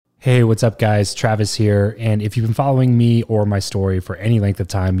Hey, what's up, guys? Travis here. And if you've been following me or my story for any length of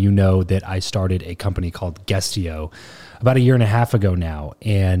time, you know that I started a company called Guestio about a year and a half ago now.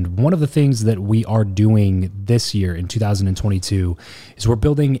 And one of the things that we are doing this year in 2022 is we're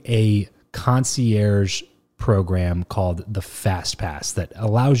building a concierge program called the Fast Pass that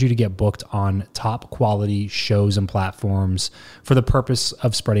allows you to get booked on top quality shows and platforms for the purpose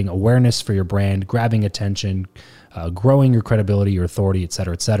of spreading awareness for your brand, grabbing attention, growing your credibility, your authority, et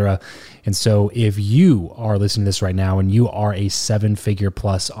cetera, et cetera. And so if you are listening to this right now and you are a 7-figure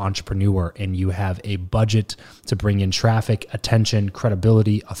plus entrepreneur and you have a budget to bring in traffic, attention,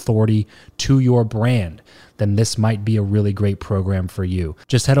 credibility, authority to your brand, then this might be a really great program for you.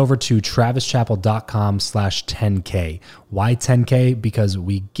 Just head over to travischappell.com/10K. Why 10K? Because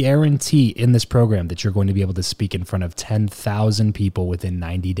we guarantee in this program that you're going to be able to speak in front of 10,000 people within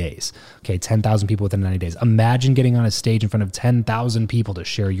 90 days. Okay, 10,000 people within 90 days. Imagine getting on a stage in front of 10,000 people to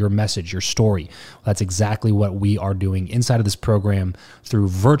share your message, your story. Well, that's exactly what we are doing inside of this program through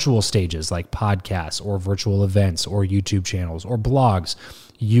virtual stages like podcasts or virtual events or YouTube channels or blogs.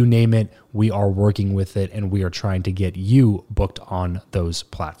 You name it, we are working with it, and we are trying to get you booked on those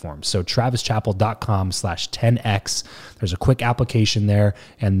platforms. So travischappell.com/10X. There's a quick application there,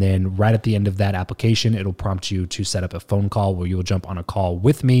 and then right at the end of that application, it'll prompt you to set up a phone call where you'll jump on a call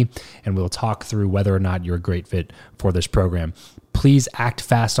with me, and we'll talk through whether or not you're a great fit for this program. Please act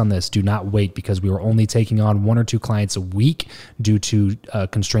fast on this. Do not wait, because we are only taking on 1 or 2 clients a week due to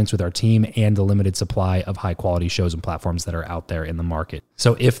constraints with our team and the limited supply of high quality shows and platforms that are out there in the market.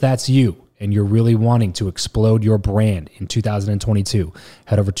 So if that's you and you're really wanting to explode your brand in 2022,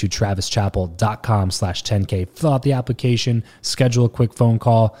 head over to travischappell.com/10K, fill out the application, schedule a quick phone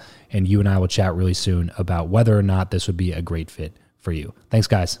call, and you and I will chat really soon about whether or not this would be a great fit for you. Thanks,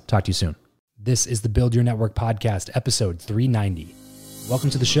 guys. Talk to you soon. This is the Build Your Network podcast, episode 390. Welcome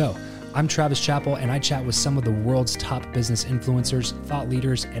to the show. I'm Travis Chappell, and I chat with some of the world's top business influencers, thought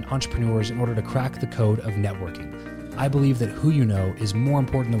leaders, and entrepreneurs in order to crack the code of networking. I believe that who you know is more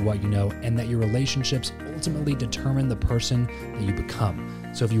important than what you know, and that your relationships ultimately determine the person that you become.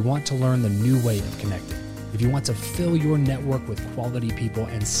 So if you want to learn the new way of connecting, if you want to fill your network with quality people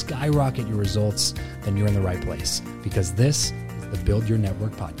and skyrocket your results, then you're in the right place, because this is the Build Your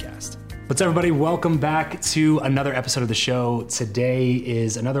Network podcast. What's up, everybody? Welcome back to another episode of the show. Today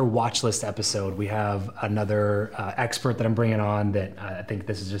is another watch list episode. We have another expert that I'm bringing on that I think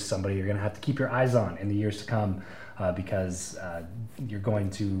this is just somebody you're going to have to keep your eyes on in the years to come because you're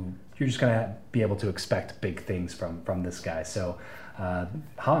just going to be able to expect big things from this guy. So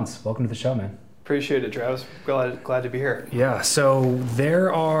Hans, welcome to the show, man. Appreciate it, Travis. Glad to be here. Yeah, so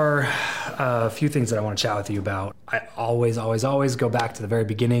there are a few things that I want to chat with you about. I always go back to the very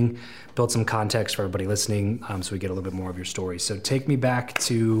beginning, build some context for everybody listening, so we get a little bit more of your story. So take me back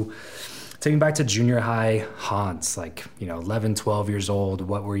to junior high Hans, 11, 12 years old.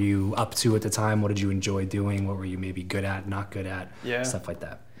 What were you up to at the time? What did you enjoy doing? What were you maybe good at, not good at? Yeah. Stuff like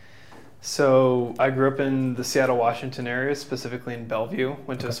that. So I grew up in the Seattle, Washington area, specifically in Bellevue.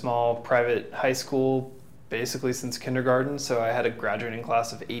 Went to a small private high school basically since kindergarten. So I had a graduating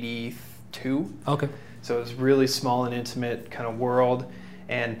class of 82. Okay. So it was really small and intimate kind of world,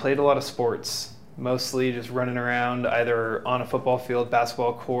 and played a lot of sports, mostly just running around either on a football field,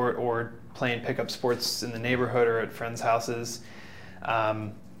 basketball court, or playing pickup sports in the neighborhood or at friends' houses.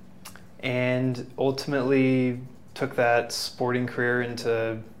 And ultimately took that sporting career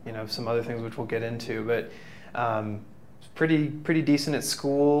into some other things which we'll get into, but pretty decent at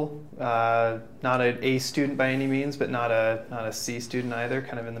school. Not an A student by any means, but not a C student either.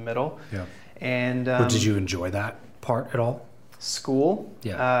 Kind of in the middle. Yeah. And did you enjoy that part at all? School?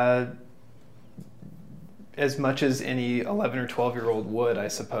 Yeah. As much as any 11 or 12-year-old would, I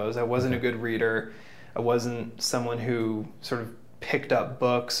suppose. I wasn't a good reader. I wasn't someone who sort of picked up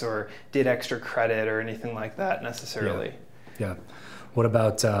books or did extra credit or anything like that necessarily. Yeah. What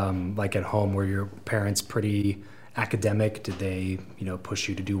about at home? Were your parents pretty academic? Did they, push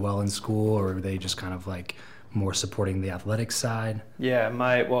you to do well in school, or were they just kind of more supporting the athletic side? Yeah,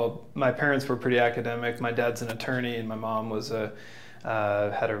 my parents were pretty academic. My dad's an attorney, and my mom was had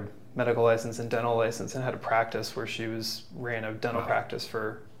a medical license and dental license, and had a practice where she ran a dental practice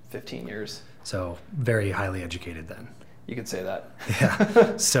for 15 years. So very highly educated then. You could say that.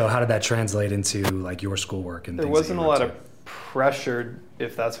 Yeah. So how did that translate into your schoolwork and there things? There wasn't a lot of pressure,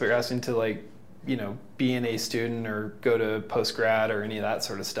 if that's what you're asking, to be an A student or go to post-grad or any of that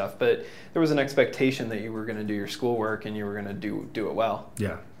sort of stuff. But there was an expectation that you were going to do your schoolwork and you were going to do it well.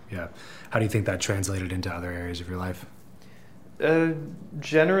 Yeah. How do you think that translated into other areas of your life?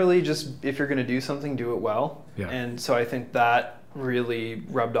 Generally, just if you're going to do something, do it well. Yeah. And so I think that really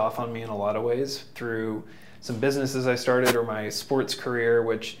rubbed off on me in a lot of ways through some businesses I started or my sports career,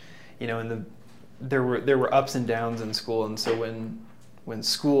 which, there were ups and downs in school. And so when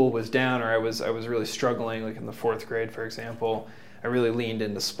school was down, or I was really struggling, like in the 4th grade, for example, I really leaned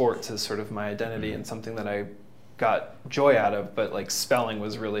into sports as sort of my identity and something that I got joy out of, but like spelling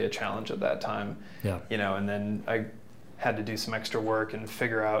was really a challenge at that time. Yeah. And then I had to do some extra work and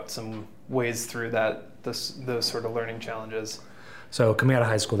figure out some ways through those sort of learning challenges. So coming out of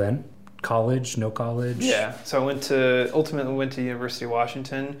high school then, college, no college? Yeah, so I ultimately went to University of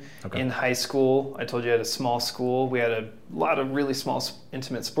Washington. Okay. In high school. I told you I had a small school. We had a lot of really small,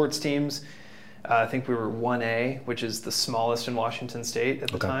 intimate sports teams. I think we were 1A, which is the smallest in Washington State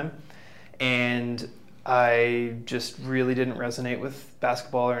at the time. And I just really didn't resonate with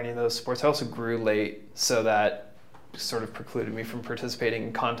basketball or any of those sports. I also grew late, so that sort of precluded me from participating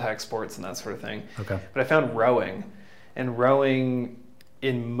in contact sports and that sort of thing. Okay. But I found rowing, and rowing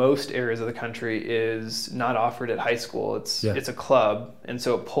in most areas of the country is not offered at high school. It's a club, and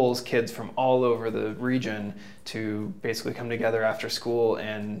so it pulls kids from all over the region to basically come together after school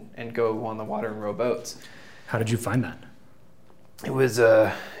and go on the water and row boats. How did you find that? It was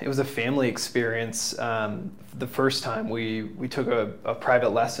a family experience. The first time we took a private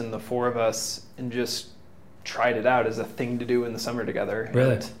lesson, the 4 of us, and just tried it out as a thing to do in the summer together.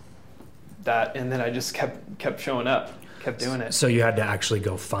 Really? And then I just kept showing up. Kept doing it. So you had to actually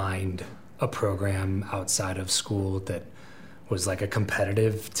go find a program outside of school that was like a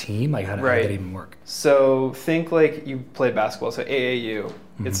competitive team? Like how did that even work? So think like you play basketball, so AAU.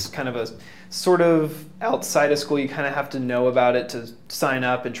 Mm-hmm. It's kind of a sort of outside of school. You kind of have to know about it to sign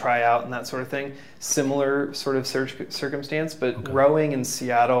up and try out and that sort of thing. Similar sort of circumstance, but rowing in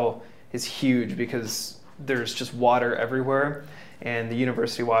Seattle is huge because there's just water everywhere. And the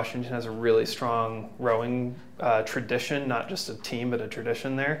University of Washington has a really strong rowing tradition, not just a team, but a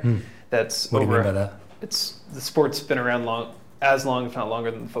tradition there. That's what do you mean by that? The sport's been around as long, if not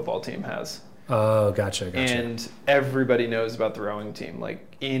longer, than the football team has. Oh, gotcha. And everybody knows about the rowing team.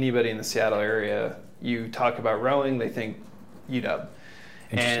 Like anybody in the Seattle area, you talk about rowing, they think UW.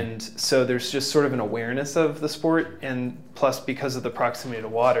 And so there's just sort of an awareness of the sport, and plus because of the proximity to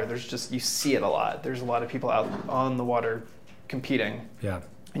water, you see it a lot. There's a lot of people out on the water competing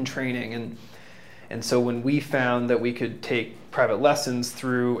and training. And so when we found that we could take private lessons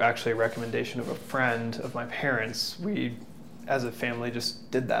through actually a recommendation of a friend of my parents, we as a family just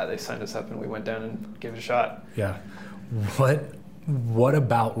did that. They signed us up and we went down and gave it a shot. Yeah. What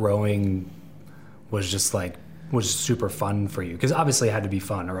about rowing was super fun for you? Because obviously it had to be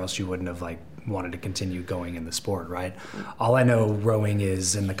fun or else you wouldn't have wanted to continue going in the sport, right? All I know rowing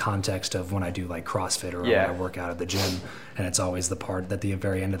is in the context of when I do CrossFit or when I work out at the gym, and it's always the part at the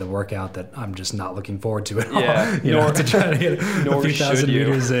very end of the workout that I'm just not looking forward to at all. To try to get a few thousand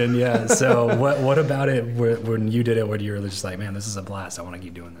meters in. Yeah. So what about it when you did it? When you were just like, man, this is a blast. I want to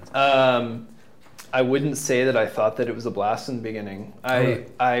keep doing this. I wouldn't say that I thought that it was a blast in the beginning.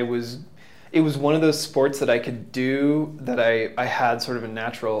 It was one of those sports that I could do that I had sort of a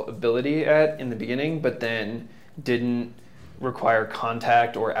natural ability at in the beginning, but then didn't require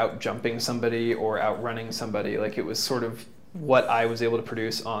contact or out jumping somebody or outrunning somebody. Like it was sort of what I was able to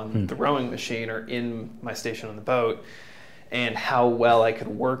produce on the rowing machine or in my station on the boat, and how well I could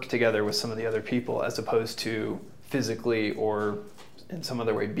work together with some of the other people as opposed to physically or in some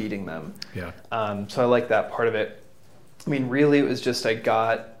other way beating them. Yeah. So I like that part of it. I mean, really, it was just I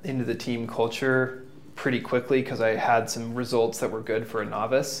got into the team culture pretty quickly because I had some results that were good for a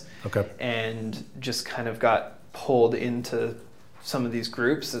novice. Okay. And just kind of got pulled into some of these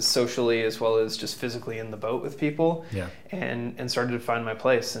groups as socially as well as just physically in the boat with people. Yeah. And started to find my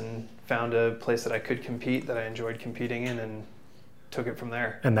place and found a place that I could compete, that I enjoyed competing in, and took it from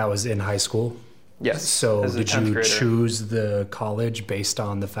there. And that was in high school? Yes. So did you grader. choose the college based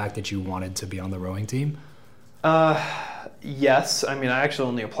on the fact that you wanted to be on the rowing team? Yes. I mean, I actually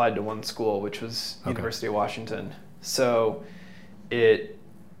only applied to one school, which was University of Washington. So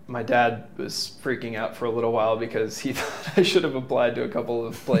my dad was freaking out for a little while because he thought I should have applied to a couple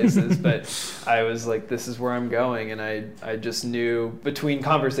of places, but I was like, this is where I'm going. And I just knew between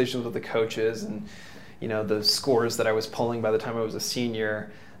conversations with the coaches and, the scores that I was pulling by the time I was a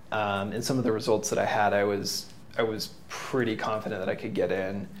senior, and some of the results that I had, I was pretty confident that I could get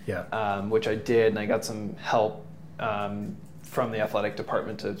in, which I did, and I got some help from the athletic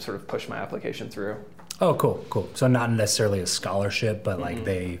department to sort of push my application through. Oh, cool. So not necessarily a scholarship, but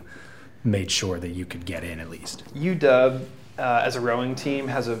they made sure that you could get in at least. UW, as a rowing team,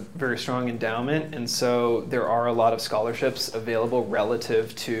 has a very strong endowment, and so there are a lot of scholarships available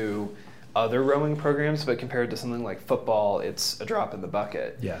relative to other rowing programs, but compared to something like football, it's a drop in the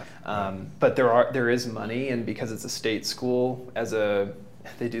bucket. Yeah. But there is money, and because it's a state school,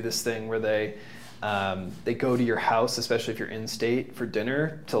 they do this thing where they go to your house, especially if you're in state, for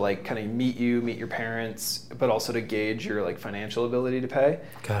dinner to like kind of meet your parents, but also to gauge your like financial ability to pay.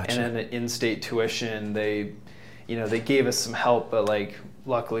 Gotcha. And then in-state tuition, they gave us some help, but like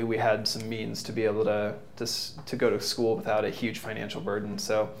luckily we had some means to be able to go to school without a huge financial burden.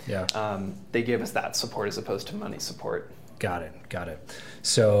 So they gave us that support as opposed to money support. Got it.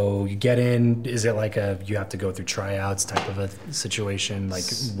 So you get in, is it like you have to go through tryouts type of a situation, like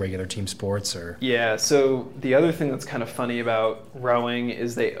regular team sports, or? Yeah, so the other thing that's kind of funny about rowing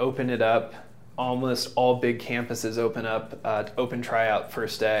is they open it up, almost all big campuses open tryout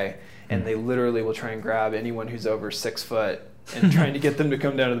first day, and they literally will try and grab anyone who's over 6 foot and trying to get them to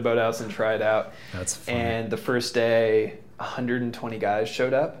come down to the boathouse and try it out. That's funny. And the first day, 120 guys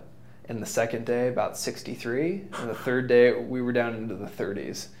showed up. And the second day, about 63. And the third day, we were down into the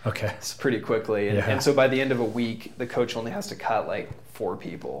 30s. Okay. It's pretty quickly. And so by the end of a week, the coach only has to cut like 4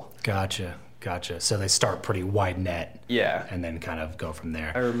 people. Gotcha. So they start pretty wide net. Yeah. And then kind of go from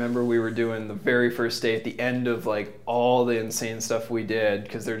there. I remember we were doing the very first day at the end of like all the insane stuff we did,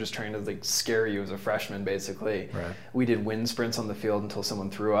 because they're just trying to like scare you as a freshman, basically. Right. We did wind sprints on the field until someone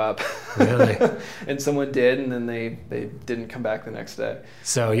threw up. Really? And someone did, and then they didn't come back the next day.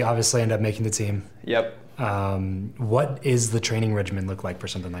 So you obviously end up making the team. Yep. What is the training regimen look like for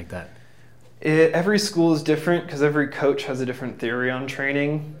something like that? Every school is different because every coach has a different theory on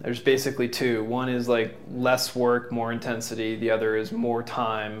training. There's basically 2. One is like less work, more intensity. The other is more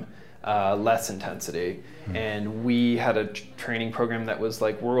time, less intensity. And we had a training program that was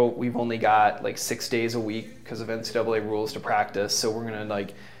like, we've only got like 6 days a week because of NCAA rules to practice. So we're going to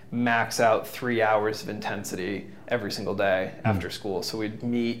like max out 3 hours of intensity every single day after school. So we'd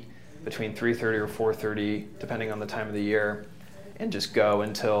meet between 3:30 or 4:30, depending on the time of the year, and just go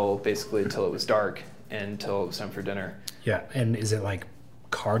until it was dark, until it was time for dinner. Yeah, and is it like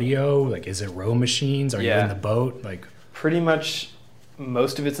cardio? Like, is it row machines? Are you in the boat? Like, pretty much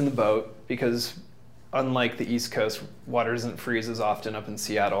most of it's in the boat, because unlike the East Coast, water doesn't freeze as often up in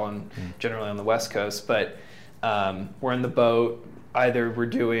Seattle and generally on the West Coast. But we're in the boat. Either we're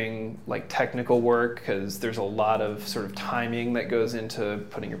doing like technical work, because there's a lot of sort of timing that goes into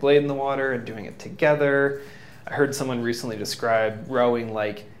putting your blade in the water and doing it together. I heard someone recently describe rowing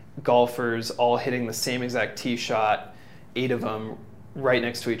like golfers all hitting the same exact tee shot, 8 of them right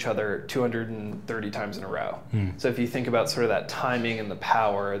next to each other 230 times in a row. So if you think about sort of that timing and the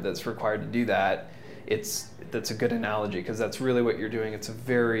power that's required to do that, that's a good analogy, because that's really what you're doing. It's a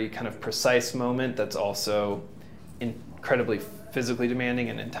very kind of precise moment that's also incredibly physically demanding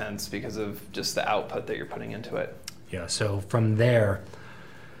and intense because of just the output that you're putting into it. Yeah, so from there,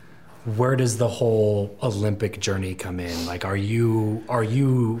 where does the whole Olympic journey come in? Like, are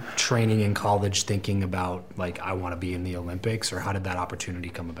you training in college thinking about like, I want to be in the Olympics, or how did that opportunity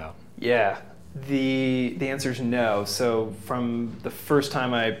come about? Yeah, the answer is no. So from the first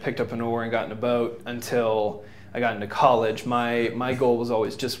time I picked up an oar and got in a boat until I got into college, my goal was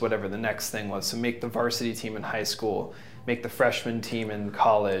always just whatever the next thing was. So make the varsity team in high school, make the freshman team in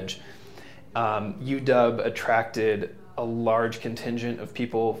college. UW attracted a large contingent of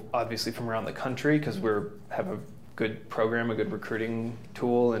people, obviously from around the country, because we have a good program, a good recruiting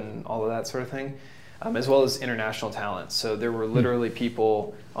tool, and all of that sort of thing, as well as international talent. So there were literally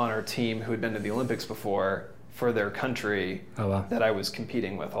people on our team who had been to the Olympics before for their country that I was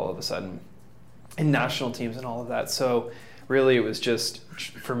competing with all of a sudden, in national teams and all of that. So really it was just,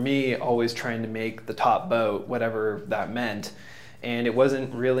 for me, always trying to make the top boat, whatever that meant. And it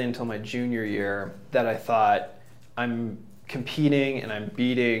wasn't really until my junior year that I thought, I'm competing and I'm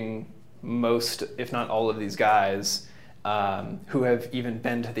beating most, if not all of these guys who have even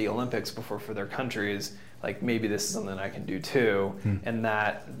been to the Olympics before for their countries. Like, maybe this is something I can do too. And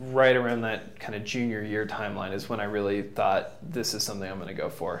that right around that kind of junior year timeline is when I really thought, this is something I'm going to go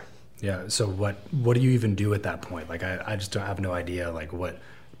for. Yeah. So what do you even do at that point? Like, I just don't have no idea. Like,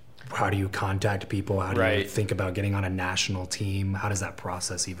 how do you contact people? How do you think about getting on a national team? How does that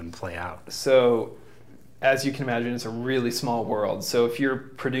process even play out? So, as you can imagine, it's a really small world. So if you're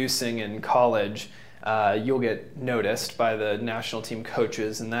producing in college, you'll get noticed by the national team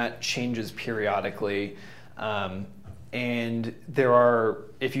coaches, and that changes periodically. And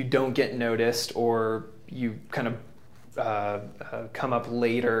if you don't get noticed, or you kind of come up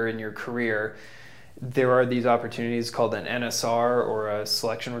later in your career, there are these opportunities called an NSR, or a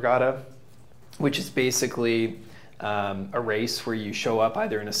selection regatta, which is basically a race where you show up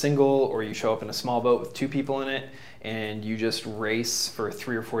either in a single or you show up in a small boat with 2 people in it, and you just race for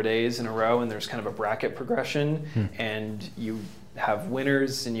 3 or 4 days in a row, and there's kind of a bracket progression, and you have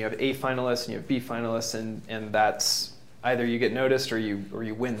winners, and you have A finalists, and you have B finalists, and that's either you get noticed or you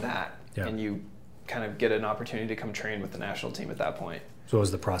win that, and you kind of get an opportunity to come train with the national team at that point. So what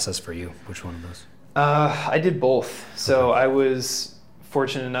was the process for you? Which one of those? I did both. So I was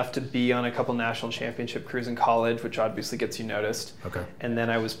fortunate enough to be on a couple national championship crews in college, which obviously gets you noticed. Okay. And then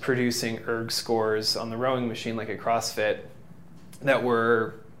I was producing erg scores on the rowing machine, like a CrossFit, that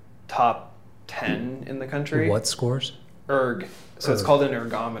were top 10 in the country. What scores? Erg. So it's called an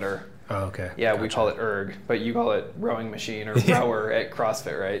ergometer. Oh, okay. Yeah, we call it erg, but you call it rowing machine or rower at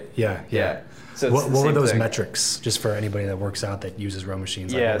CrossFit, right? Yeah. So it's what were those thing. metrics, just for anybody that works out that uses row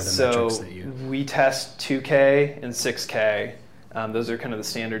machines? Yeah, what were the so metrics that we test 2K and 6K. Those are kind of the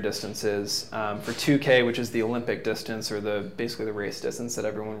standard distances. For 2K, which is the Olympic distance, or basically the race distance that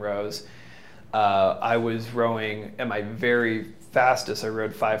everyone rows, I was rowing at my very fastest. I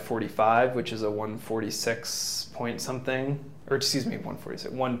rowed 5:45, which is a 146 point something, or excuse me,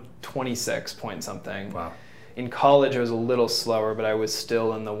 126 point something. Wow. In college, I was a little slower, but I was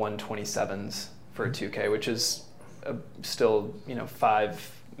still in the 127s for a 2K, which is still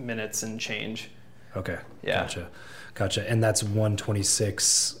 5 minutes and change. Okay. Yeah. Gotcha. And that's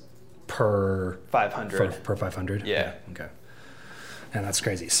 126 per 500. Per 500. Yeah. Okay. And that's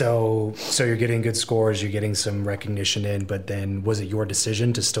crazy. So you're getting good scores, you're getting some recognition in, but then was it your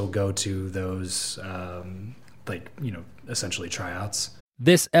decision to still go to those, essentially tryouts?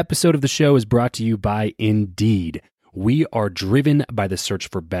 This episode of the show is brought to you by Indeed. We are driven by the search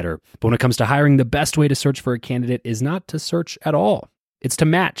for better. But when it comes to hiring, the best way to search for a candidate is not to search at all. It's to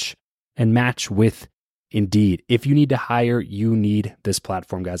match, and match with Indeed. If you need to hire, you need this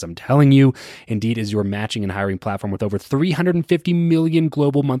platform, guys. I'm telling you, Indeed is your matching and hiring platform with over 350 million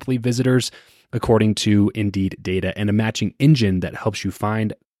global monthly visitors, according to Indeed data, and a matching engine that helps you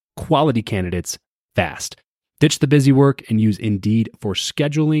find quality candidates fast. Ditch the busy work and use Indeed for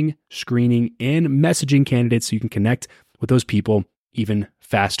scheduling, screening, and messaging candidates so you can connect with those people even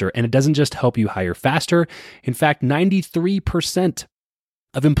faster. And it doesn't just help you hire faster. In fact, 93%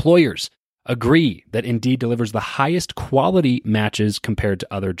 of employers agree that Indeed delivers the highest quality matches compared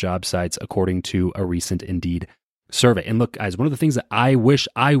to other job sites, according to a recent Indeed survey. And look, guys, one of the things that I wish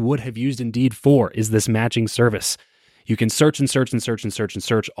I would have used Indeed for is this matching service. You can search and search and search and search and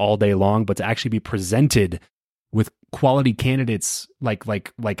search all day long, but to actually be presented with quality candidates, like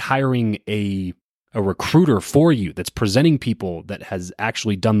hiring a recruiter for you that's presenting people that has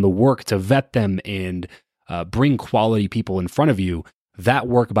actually done the work to vet them and bring quality people in front of you. That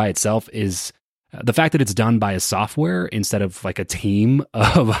work by itself is the fact that it's done by a software instead of like a team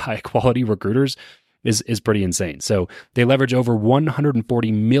of high quality recruiters is pretty insane. So they leverage over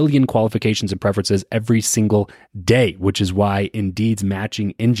 140 million qualifications and preferences every single day, which is why Indeed's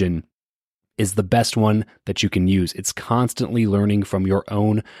matching engine is the best one that you can use. It's constantly learning from your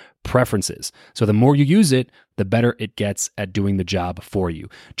own preferences. So the more you use it, the better it gets at doing the job for you.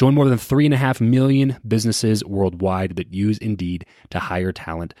 Join more than 3.5 million businesses worldwide that use Indeed to hire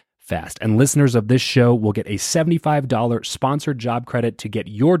talent fast. And listeners of this show will get a $75 sponsored job credit to get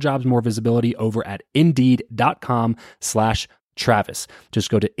your jobs more visibility over at Indeed.com/Travis. Just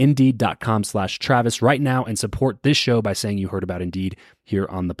go to Indeed.com/Travis right now and support this show by saying you heard about Indeed here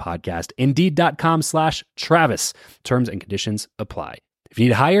on the podcast. Indeed.com/Travis. Terms and conditions apply. If you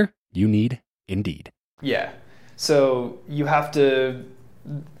need to hire, you need Indeed. Yeah. So you have to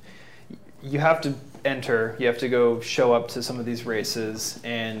enter, you have to go show up to some of these races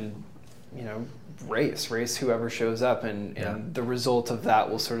and, race whoever shows up, and the result of that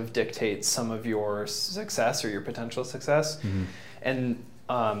will sort of dictate some of your success or your potential success. Mm-hmm. And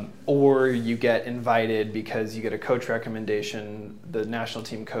or you get invited because you get a coach recommendation. The national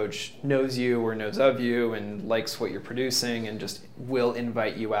team coach knows you or knows of you and likes what you're producing and just will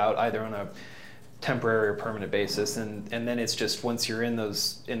invite you out either on a temporary or permanent basis. And then it's just, once you're in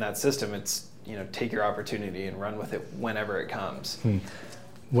that system, it's, take your opportunity and run with it whenever it comes.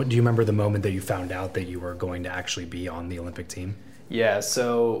 What do you remember the moment that you found out that you were going to actually be on the Olympic team? Yeah,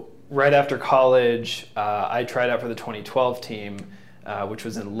 so right after college, I tried out for the 2012 team, which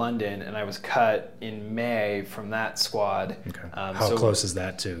was in London, and I was cut in May from that squad. Okay. How close is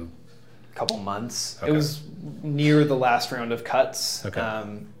that to? A couple months. Okay. It was near the last round of cuts. Okay.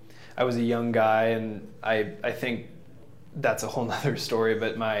 I was a young guy, and I think that's a whole nother story,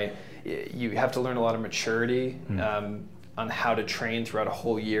 but you have to learn a lot of maturity on how to train throughout a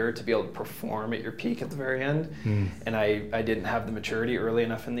whole year to be able to perform at your peak at the very end. And I didn't have the maturity early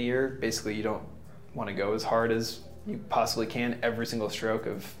enough in the year. Basically, you don't want to go as hard as you possibly can every single stroke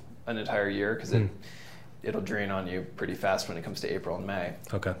of an entire year, because it'll drain on you pretty fast when it comes to April and May.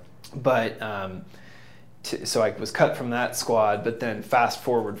 Okay. But so I was cut from that squad, but then fast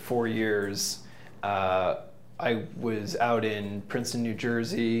forward 4 years, I was out in Princeton, New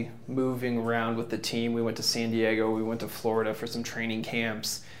Jersey, moving around with the team. We went to San Diego, we went to Florida for some training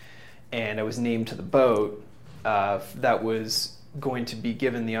camps, and I was named to the boat that was going to be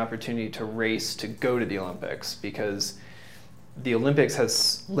given the opportunity to race to go to the Olympics, because the Olympics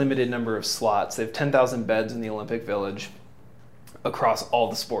has limited number of slots. They have 10,000 beds in the Olympic Village across all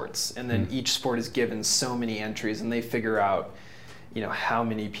the sports, and then each sport is given so many entries, and they figure out, how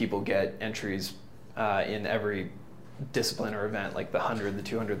many people get entries in every discipline or event, like the 100, the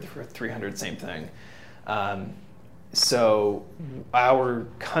 200, the 300, same thing. So our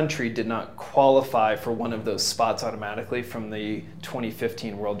country did not qualify for one of those spots automatically from the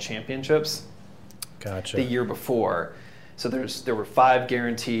 2015 World Championships. Gotcha. The year before. So there were 5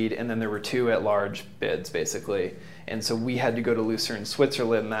 guaranteed, and then there were 2 at-large bids, basically. And so we had to go to Lucerne,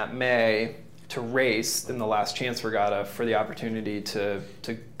 Switzerland that May to race in the last chance regatta for the opportunity to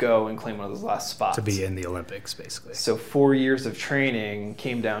go and claim one of those last spots. To be in the Olympics, basically. So 4 years of training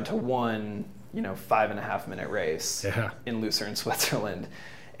came down to one 5.5-minute race in Lucerne, Switzerland.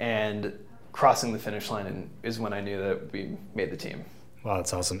 And crossing the finish line is when I knew that we made the team. Wow,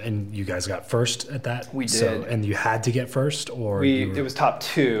 that's awesome. And you guys got first at that? We did. And you had to get first? Or it was top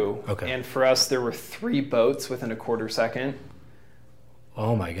 2. Okay. And for us, there were 3 boats within a quarter second.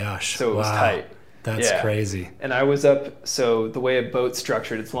 Oh my gosh. So it was tight. That's crazy. And I was up, so the way a boat's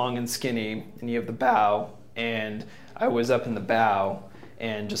structured, it's long and skinny, and you have the bow, and I was up in the bow,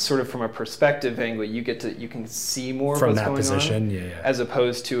 and just sort of from a perspective angle, you can see more from of what's that going position, on, as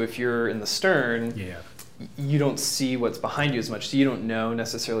opposed to if you're in the stern, you don't see what's behind you as much, so you don't know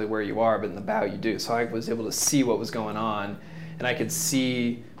necessarily where you are, but in the bow you do. So I was able to see what was going on, and I could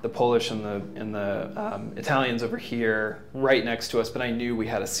see the Polish and the Italians over here right next to us, but I knew we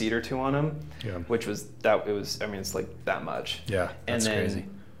had a seat or 2 on them, which was it's like that much. Yeah, that's crazy.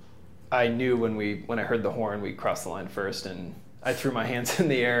 I knew when I heard the horn, we crossed the line first, and I threw my hands in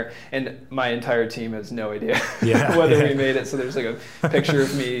the air, and my entire team has no idea whether we made it. So there's like a picture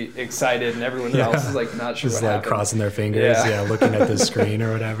of me excited, and everyone else is like not sure just what like happened. Crossing their fingers, looking at the screen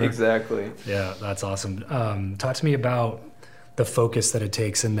or whatever. Exactly. Yeah, that's awesome. Talk to me about the focus that it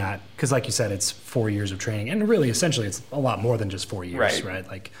takes in that, because like you said, it's 4 years of training, and really essentially it's a lot more than just 4 years, right?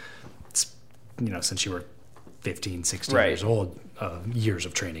 Like it's, since you were 15, 16 years old, years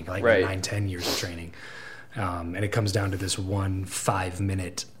of training, like 9, 10 years of training. And it comes down to this 1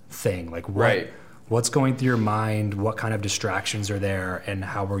 5-minute thing. Like what's going through your mind? What kind of distractions are there? And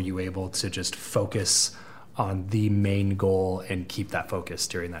how were you able to just focus on the main goal and keep that focus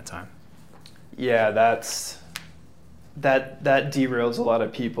during that time? Yeah, that derails a lot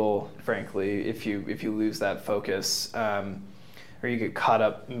of people, frankly, if you lose that focus, or you get caught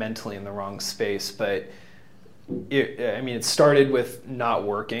up mentally in the wrong space. But it started with not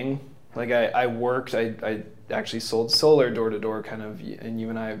working. Like I worked, I actually sold solar door to door, kind of, and you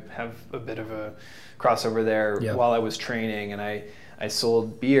and I have a bit of a crossover there while I was training, and I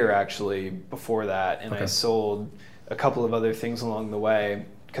sold beer actually before that, and I sold a couple of other things along the way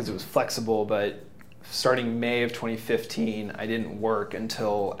because it was flexible. But starting May of 2015, I didn't work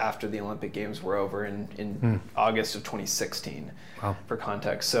until after the Olympic Games were over in August of 2016. Wow. For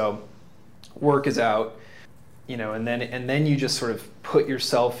context. So work is out. And then you just sort of put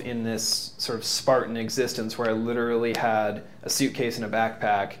yourself in this sort of Spartan existence where I literally had a suitcase and a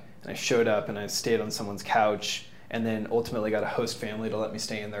backpack, and I showed up and I stayed on someone's couch, and then ultimately got a host family to let me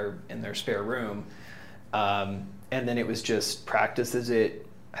stay in their spare room. And then it was just practice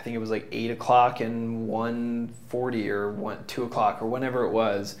I think it was like 8 o'clock and 1:40 or 2 o'clock or whenever it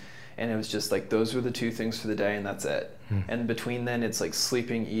was. And it was just like, those were the 2 things for the day, and that's it. And between then it's like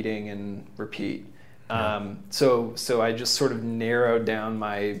sleeping, eating, and repeat. So I just sort of narrowed down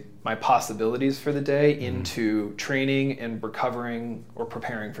my possibilities for the day into training and recovering or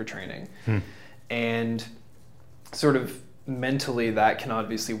preparing for training. And sort of mentally that can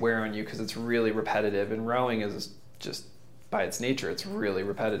obviously wear on you because it's really repetitive, and rowing is just by its nature, it's really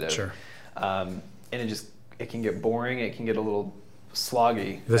repetitive. Sure. And it can get boring. It can get a little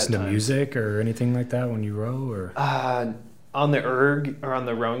sloggy. Listen to music or anything like that when you row, or? On the erg or on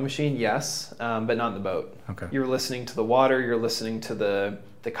the rowing machine, yes, but not in the boat. Okay. You're listening to the water. You're listening to the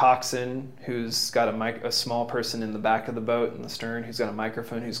coxswain, who's got a small person in the back of the boat in the stern, who's got a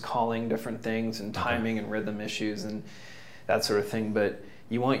microphone, who's calling different things and timing and rhythm issues and that sort of thing. But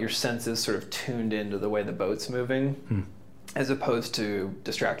you want your senses sort of tuned into the way the boat's moving. as opposed to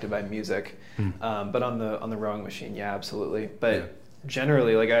distracted by music. But on the rowing machine, yeah, absolutely. But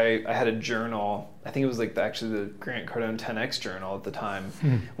generally, like I had a journal. I think it was like actually the Grant Cardone 10X journal at the time,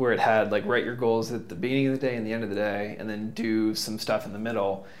 where it had like write your goals at the beginning of the day and the end of the day, and then do some stuff in the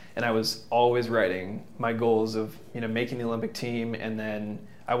middle. And I was always writing my goals of making the Olympic team, and then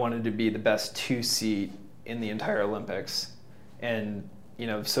I wanted to be the best 2-seat in the entire Olympics. And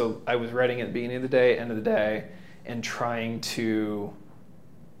so I was writing at the beginning of the day, end of the day, and trying to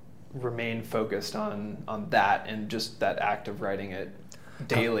remain focused on that, and just that act of writing it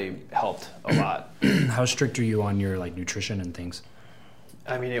daily helped a lot. How strict are you on your like nutrition and things?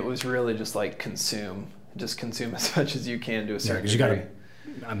 I mean, it was really just like consume as much as you can to a certain degree.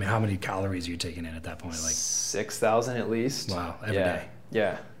 I mean, how many calories are you taking in at that point? Like 6,000 at least. Wow, every day.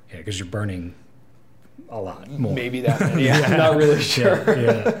 Yeah. Yeah, because you're burning a lot more. Maybe that many. Yeah, I'm not really sure.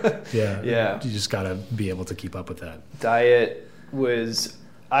 Yeah. You just got to be able to keep up with that. Diet was,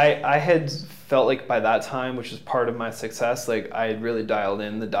 I had felt like by that time, which was part of my success, like I had really dialed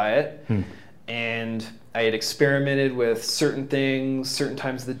in the diet. And I had experimented with certain things, certain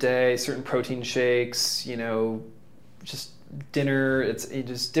times of the day, certain protein shakes, just dinner. It's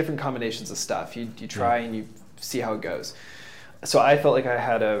just different combinations of stuff. You try and you see how it goes. So I felt like I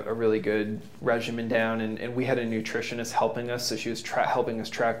had a really good regimen down, and we had a nutritionist helping us. So she was helping us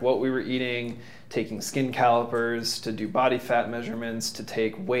track what we were eating, taking skin calipers to do body fat measurements, to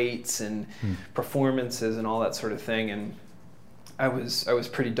take weights and performances and all that sort of thing. And I was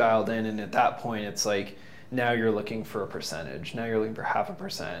pretty dialed in. And at that point, it's like, now you're looking for a percentage. Now you're looking for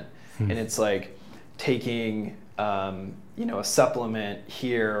 0.5%. And it's like taking a supplement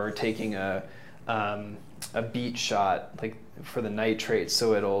here, or taking a beet shot, like for the nitrates,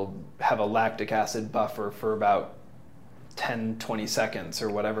 so it'll have a lactic acid buffer for about 10-20 seconds or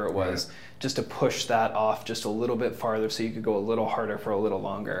whatever it was, just to push that off just a little bit farther, so you could go a little harder for a little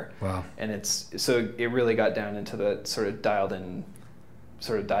longer. Wow. And it really got down into the sort of dialed in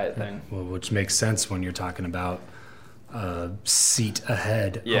sort of diet thing. Well, which makes sense when you're talking about seat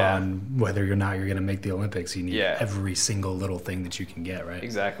ahead on whether or not you're going to make the Olympics. You need every single little thing that you can get, right?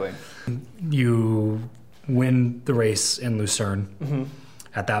 Exactly. You win the race in Lucerne.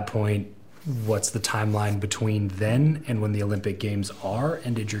 At that point, what's the timeline between then and when the Olympic Games are?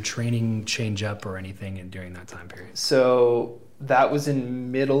 And did your training change up or anything during that time period? So that was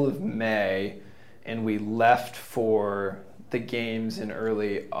in middle of May, and we left for the games in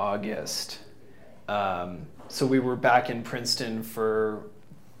early August. So we were back in Princeton for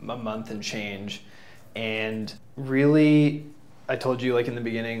a month and change. And really, I told you, like in the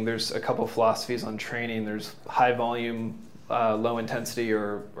beginning, there's a couple of philosophies on training. There's high volume, low intensity,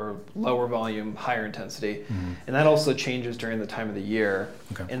 or lower volume, higher intensity. And that also changes during the time of the year.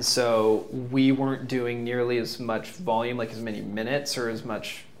 Okay. And so we weren't doing nearly as much volume, like as many minutes or as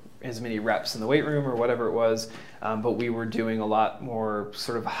many reps in the weight room or whatever it was. But we were doing a lot more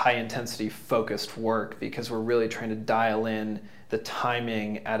sort of high intensity focused work, because we're really trying to dial in the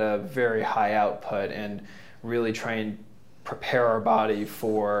timing at a very high output and really try and prepare our body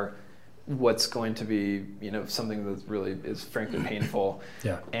for what's going to be, something that really is frankly painful.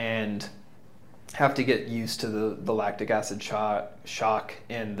 And have to get used to the lactic acid shock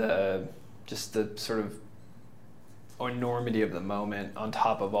and the sort of enormity of the moment, on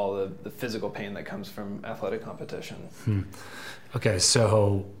top of all the physical pain that comes from athletic competition. Okay,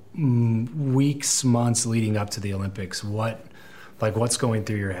 so weeks, months leading up to the Olympics, what's going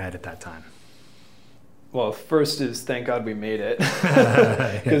through your head at that time? Well, first is thank God we made it,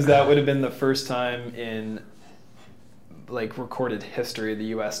 because that would have been the first time in like recorded history the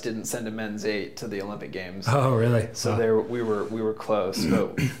U.S. didn't send a men's 8 to the Olympic Games. Oh, really? So we were close,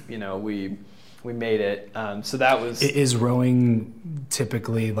 but we made it. So that was. Is rowing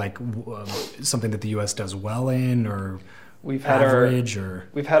typically like something that the U.S. does well in, or we've had average,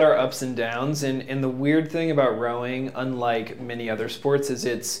 we've had our ups and downs, and the weird thing about rowing, unlike many other sports, is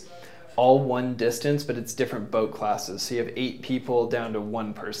it's all one distance, but it's different boat classes. So you have 8 people down to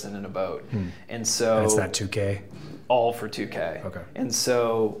 1 person in a boat, and so and it's that 2K. All for 2K. Okay. And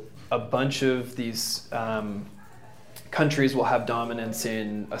so a bunch of these countries will have dominance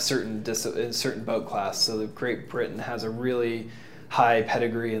in a certain boat class. So Great Britain has a really high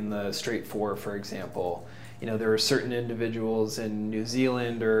pedigree in the straight 4, for example. There are certain individuals in New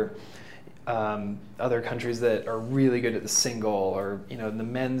Zealand or other countries that are really good at the single, or the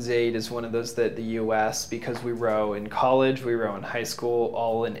men's 8 is one of those that the U.S., because we row in college, we row in high school,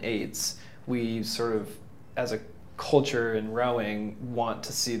 all in 8s. We sort of, as a culture in rowing, want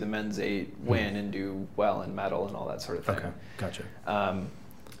to see the men's 8 win and do well and medal and all that sort of thing. Okay, gotcha.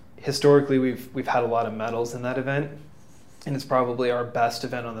 Historically, we've had a lot of medals in that event, and it's probably our best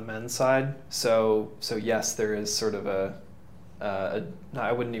event on the men's side. So yes, there is sort of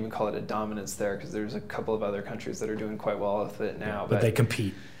I wouldn't even call it a dominance there, because there's a couple of other countries that are doing quite well with it now. But they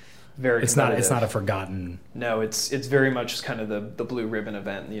compete. Very it's not a forgotten. No, it's very much kind of the blue ribbon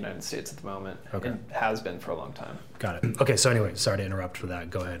event in the United States at the moment. Okay. And has been for a long time. Got it. Okay, so anyway, sorry to interrupt for that.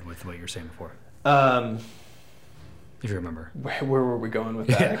 Go ahead with what you were saying before. If you remember. Where were we going with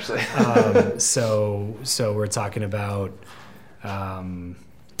that, actually? So we're talking about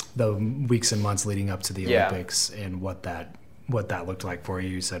the weeks and months leading up to the Olympics and what that looked like for you.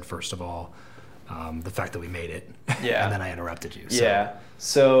 You said, first of all, the fact that we made it. Yeah. And then I interrupted you. So. Yeah.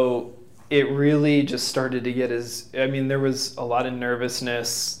 So it really just started to get there was a lot of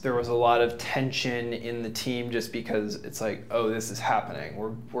nervousness. There was a lot of tension in the team, just because it's like, oh, this is happening.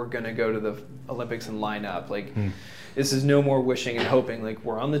 We're going to go to the Olympics and line up. Like, this is no more wishing and hoping. Like,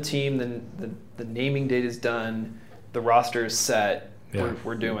 we're on the team, then the naming date is done, the roster is set. Yeah.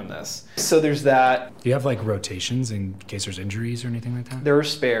 We're doing this. So there's that. Do you have like rotations in case there's injuries or anything like that? There are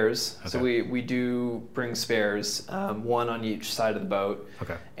spares. Okay. So we do bring spares, one on each side of the boat.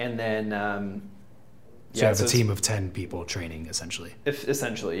 Okay. And then so you have a team of 10 people training, essentially.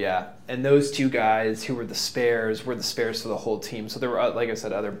 Essentially, yeah. And those two guys who were the spares for the whole team. So there were, like I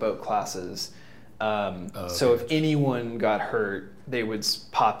said, other boat classes. So if anyone got hurt, they would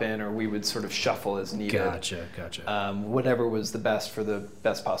pop in, or we would sort of shuffle as needed. Gotcha. Whatever was the best for the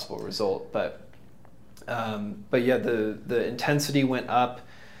best possible result. But yeah, the intensity went up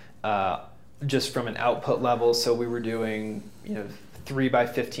just from an output level. So we were doing 3 by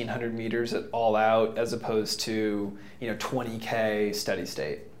 1,500 meters at all out, as opposed to 20K steady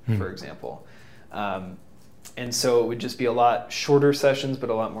state, for example. And so it would just be a lot shorter sessions, but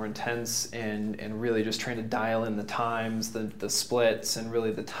a lot more intense, and really just trying to dial in the times, the splits, and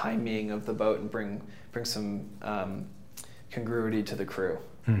really the timing of the boat, and bring some congruity to the crew.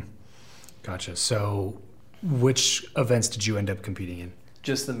 Gotcha. So which events did you end up competing in?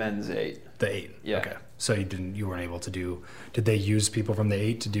 Just the men's 8. The 8? Yeah. Okay. So you weren't able to do, did they use people from the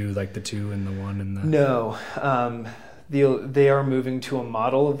 8 to do like the 2 and the 1 and the... No. They are moving to a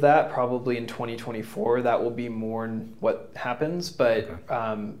model of that probably in 2024. That will be more what happens. But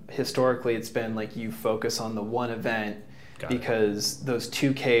historically, it's been like you focus on the one event, because those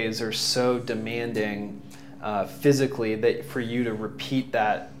 2Ks are so demanding physically that for you to repeat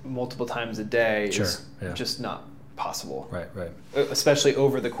that multiple times a day is just not possible. Right. Especially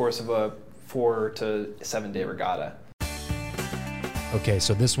over the course of a 4 to 7 day regatta. Okay,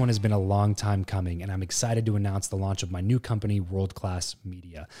 so this one has been a long time coming, and I'm excited to announce the launch of my new company, World Class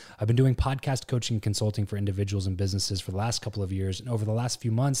Media. I've been doing podcast coaching and consulting for individuals and businesses for the last couple of years, and over the last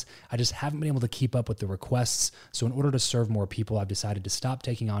few months, I just haven't been able to keep up with the requests. So in order to serve more people, I've decided to stop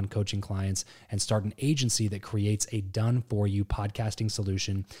taking on coaching clients and start an agency that creates a done-for-you podcasting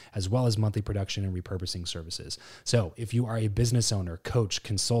solution, as well as monthly production and repurposing services. So if you are a business owner, coach,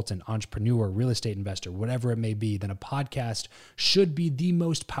 consultant, entrepreneur, real estate investor, whatever it may be, then a podcast should be the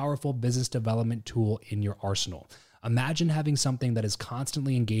most powerful business development tool in your arsenal. Imagine having something that is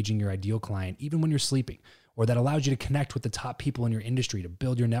constantly engaging your ideal client, even when you're sleeping, or that allows you to connect with the top people in your industry to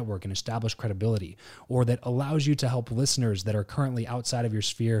build your network and establish credibility, or that allows you to help listeners that are currently outside of your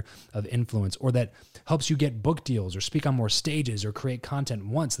sphere of influence, or that helps you get book deals or speak on more stages or create content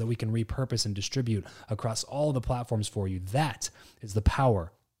once that we can repurpose and distribute across all the platforms for you. That is the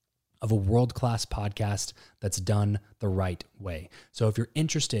power of a world-class podcast that's done the right way. So if you're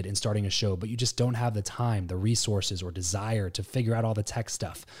interested in starting a show, but you just don't have the time, the resources, or desire to figure out all the tech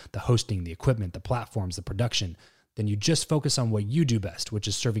stuff, the hosting, the equipment, the platforms, the production, then you just focus on what you do best, which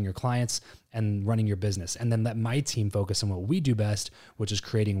is serving your clients and running your business. And then let my team focus on what we do best, which is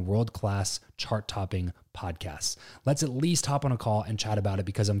creating world-class chart-topping podcasts. Let's at least hop on a call and chat about it,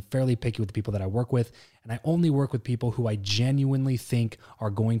 because I'm fairly picky with the people that I work with. And I only work with people who I genuinely think are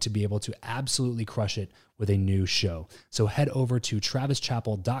going to be able to absolutely crush it with a new show. So head over to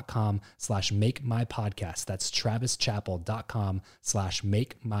travischappell.com/makemypodcast. That's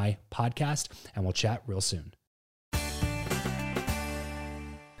travischappell.com/makemypodcast. And we'll chat real soon.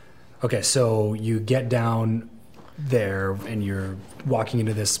 Okay, so you get down there and you're walking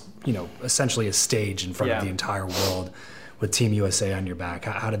into this, essentially a stage in front of the entire world with Team USA on your back.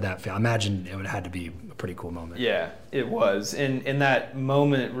 How did that feel? I imagine it would have had to be a pretty cool moment. Yeah, it was. And that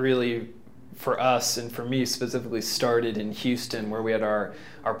moment really, for us and for me specifically, started in Houston, where we had our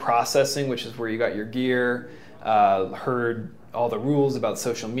processing, which is where you got your gear, heard all the rules about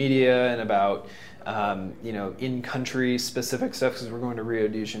social media and about in-country specific stuff, because we're going to Rio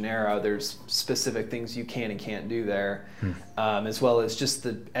de Janeiro. There's specific things you can and can't do there, as well as just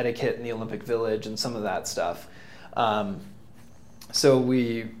the etiquette in the Olympic Village and some of that stuff. So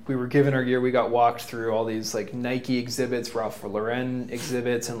we were given our gear. We got walked through all these like Nike exhibits, Ralph Lauren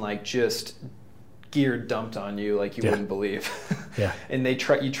exhibits, and like just gear dumped on you like you wouldn't believe. Yeah. And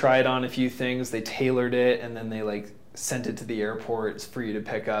you try it on a few things. They tailored it, and then they like sent it to the airport for you to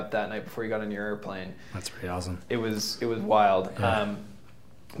pick up that night before you got on your airplane. That's pretty awesome. It was wild. Yeah.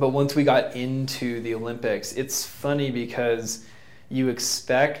 But once we got into the Olympics, it's funny because you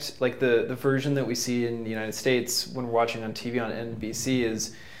expect, like the version that we see in the United States when we're watching on TV on NBC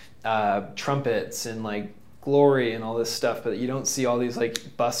is trumpets and like glory and all this stuff, but you don't see all these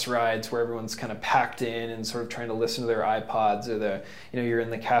like bus rides where everyone's kind of packed in and sort of trying to listen to their iPods, or you're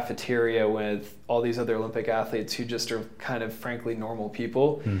in the cafeteria with all these other Olympic athletes who just are kind of frankly normal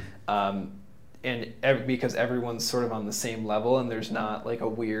people. Because everyone's sort of on the same level, and there's not like a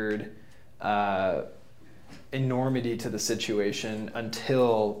weird enormity to the situation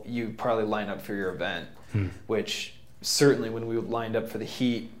until you probably line up for your event, which certainly when we lined up for the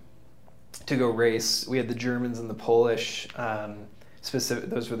heat to go race, we had the Germans and the Polish,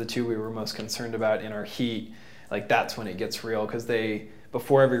 those were the two we were most concerned about in our heat. Like that's when it gets real, because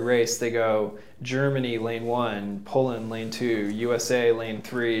before every race they go Germany lane 1, Poland lane 2, USA lane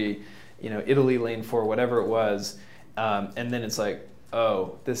 3, Italy lane 4, whatever it was, and then it's like,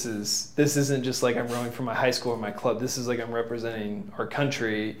 oh, this isn't just like I'm rowing for my high school or my club. This is like I'm representing our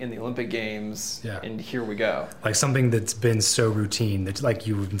country in the Olympic Games, and here we go. Like something that's been so routine that, like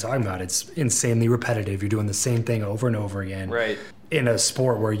you've been talking about, it's insanely repetitive. You're doing the same thing over and over again. Right. In a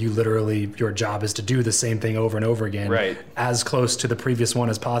sport where your job is to do the same thing over and over again, right, as close to the previous one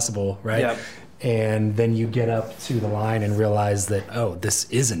as possible, right? Yep. And then you get up to the line and realize that, oh, this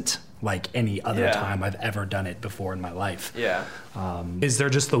isn't like any other time I've ever done it before in my life. Yeah. Is there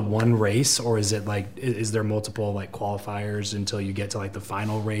just the one race, or is it like, is there multiple like qualifiers until you get to like the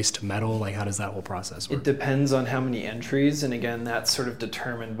final race to medal? Like how does that whole process work? It depends on how many entries, and again, that's sort of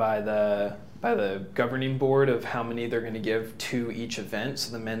determined by the governing board of how many they're going to give to each event.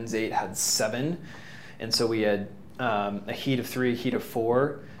 So the men's 8 had 7, and so we had a heat of 3, a heat of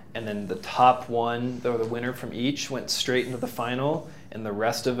 4, and then the top one, or the winner from each, went straight into the final, and the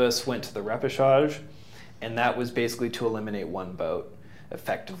rest of us went to the repechage, and that was basically to eliminate one boat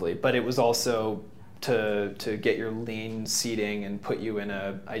effectively. But it was also to get your lane seating and put you in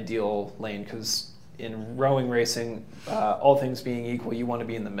a ideal lane, because in rowing racing, all things being equal, you want to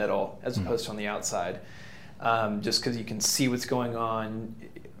be in the middle as opposed to on the outside, just because you can see what's going on.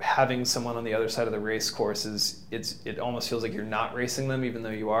 Having someone on the other side of the race course it almost feels like you're not racing them, even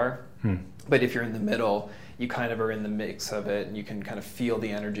though you are. But if you're in the middle, you kind of are in the mix of it, and you can kind of feel the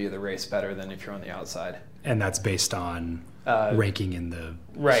energy of the race better than if you're on the outside. And that's based on ranking in the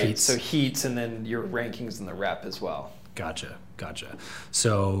heats? So heats, and then your rankings in the rep as well. Gotcha.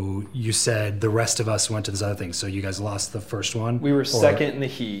 So you said the rest of us went to this other thing. So you guys lost the first one? We were second in the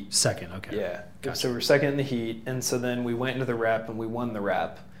heat. Second, okay. Yeah. Gotcha. So we were second in the heat, and so then we went into the rep, and we won the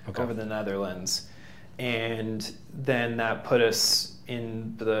rep over the Netherlands. And then that put us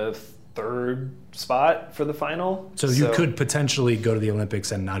in the 3rd spot for the final. So you could potentially go to the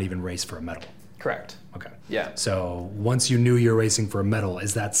Olympics and not even race for a medal? Correct. Okay. Yeah. So once you knew you're racing for a medal,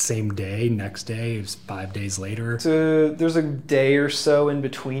 is that same day, next day, is 5 days later? So there's a day or so in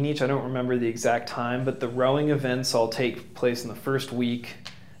between each. I don't remember the exact time, but the rowing events all take place in the first week.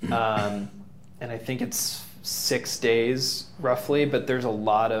 And I think it's 6 days roughly, but there's a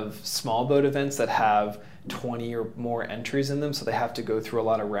lot of small boat events that have 20 or more entries in them, so they have to go through a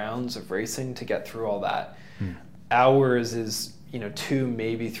lot of rounds of racing to get through all that. Ours is 2,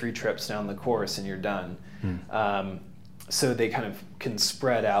 maybe 3 trips down the course and you're done. So they kind of can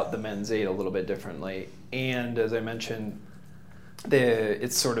spread out the men's 8 a little bit differently. And as I mentioned,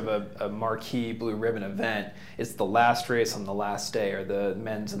 it's sort of a marquee blue ribbon event. It's the last race on the last day, or the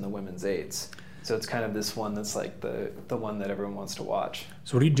men's and the women's 8s. So it's kind of this one that's like the one that everyone wants to watch.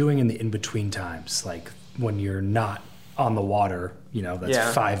 So what are you doing in the in-between times? Like when you're not on the water,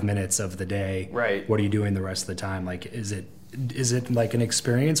 that's 5 minutes of the day. Right. What are you doing the rest of the time? Like, is it like an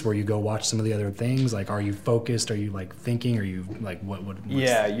experience where you go watch some of the other things? Like, are you focused? Are you like thinking? Are you like,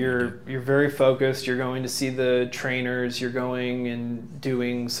 you're very focused. You're going to see the trainers. You're going and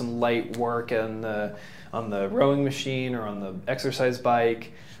doing some light work on the rowing machine or on the exercise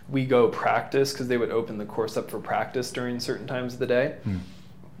bike. We go practice, because they would open the course up for practice during certain times of the day.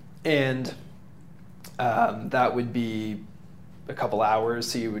 And that would be a couple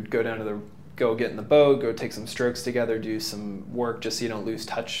hours. So you would go down go get in the boat, go take some strokes together, do some work just so you don't lose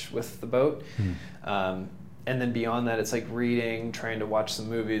touch with the boat. And then beyond that, it's like reading, trying to watch some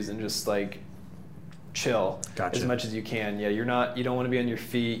movies, and just like chill Gotcha. as much as you can. Yeah, you don't want to be on your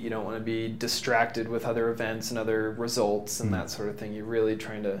feet. You don't want to be distracted with other events and other results and that sort of thing. You're really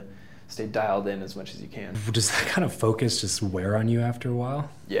trying to stay dialed in as much as you can. Does that kind of focus just wear on you after a while?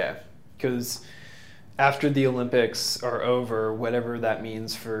 Yeah, because after the Olympics are over, whatever that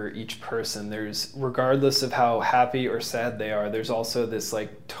means for each person, there's, regardless of how happy or sad they are, there's also this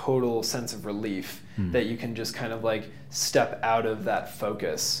like total sense of relief that you can just kind of like step out of that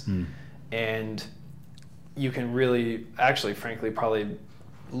focus. And you can really, actually, frankly, probably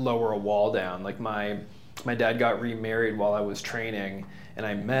lower a wall down. Like my dad got remarried while I was training, and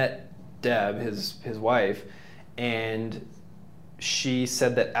I met Deb, his wife, and she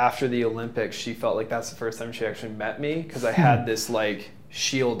said that after the Olympics, she felt like that's the first time she actually met me, because I had this like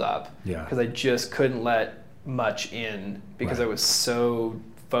shield up, because I just couldn't let much in, because I was so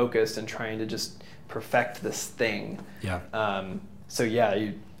focused and trying to just perfect this thing. So yeah,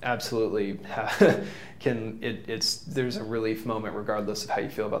 you absolutely there's a relief moment regardless of how you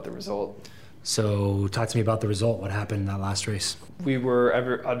feel about the result. So talk to me about the result. What happened in that last race?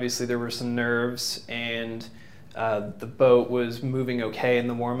 Obviously there were some nerves, and the boat was moving okay in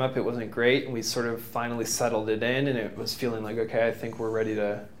the warm-up. It wasn't great, and we sort of finally settled it in, and it was feeling like, okay, I think we're ready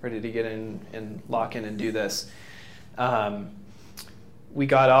to get in and lock in and do this. We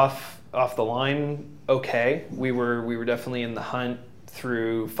got off the line okay. We were definitely in the hunt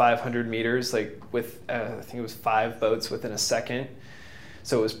through 500 meters, like with I think it was 5 boats within a second.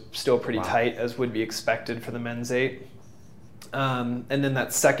 So it was still pretty tight, as would be expected for the men's 8. And then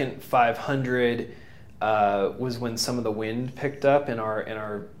that second 500 was when some of the wind picked up, and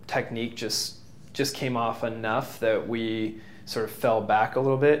our technique just came off enough that we sort of fell back a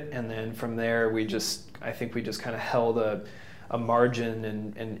little bit. And then from there, I think we just kind of held a margin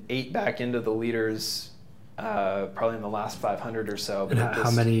and ate back into the leaders probably in the last 500 or so. But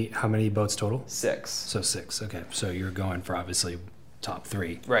how many boats total? 6. So 6. Okay, so you're going for obviously top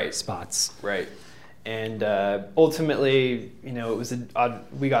 3 spots. Right. And ultimately, it was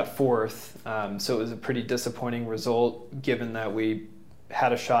we got 4th, so it was a pretty disappointing result, given that we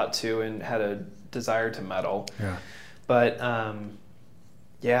had a shot to and had a desire to medal. Yeah. But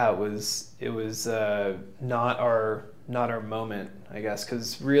it was not our moment, I guess,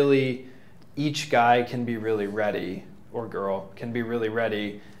 because really each guy can be really ready, or girl can be really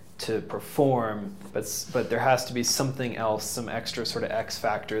ready to perform, but there has to be something else, some extra sort of X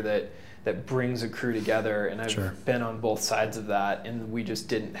factor that brings a crew together. And I've been on both sides of that, and we just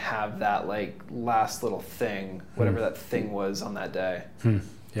didn't have that like last little thing, whatever that thing was on that day.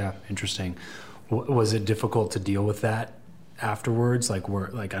 Yeah, interesting. Was it difficult to deal with that afterwards? Like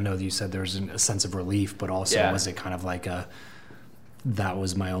I know you said there was a sense of relief, but also was it kind of like that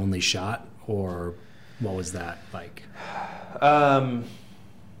was my only shot, or what was that like?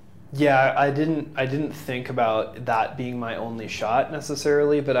 Yeah, I didn't think about that being my only shot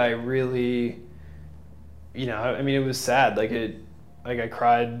necessarily, but I really, it was sad. I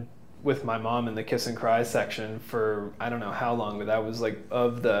cried with my mom in the kiss and cry section for I don't know how long, but that was like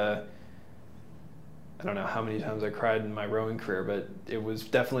I don't know how many times I cried in my rowing career, but it was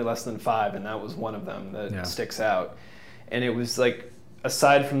definitely less than 5, and that was one of them that sticks out. And it was like,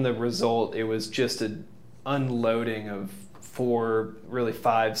 aside from the result, it was just an unloading of 4, really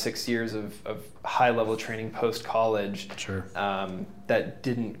 5, 6 years of high-level training post-college that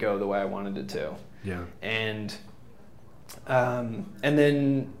didn't go the way I wanted it to. Yeah. And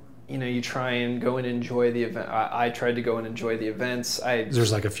then, you try and go and enjoy the event. I tried to go and enjoy the events.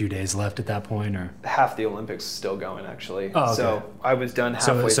 There's like a few days left at that point, or? Half the Olympics is still going, actually. Oh, okay. So I was done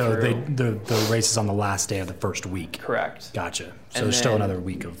halfway through. So the race is on the last day of the first week. Correct. Gotcha. So there's still another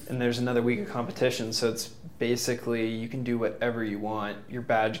week of... And there's another week of competition, so it's basically you can do whatever you want. Your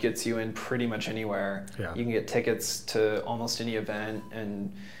badge gets you in pretty much anywhere. Yeah. You can get tickets to almost any event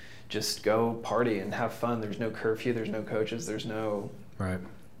and just go party and have fun. There's no curfew, there's no coaches, there's no... Right.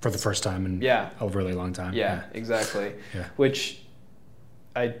 For the first time in a really long time. Yeah, exactly. Yeah. Which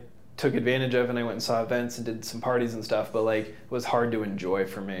I took advantage of, and I went and saw events and did some parties and stuff, but it was hard to enjoy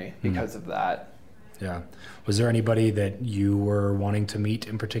for me because of that. Yeah. Was there anybody that you were wanting to meet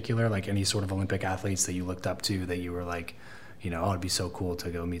in particular, like any sort of Olympic athletes that you looked up to, that you were like, it'd be so cool to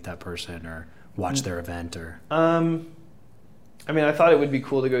go meet that person or watch their event? Or I thought it would be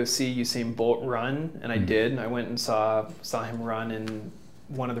cool to go see Usain Bolt run, and I did. And I went and saw him run in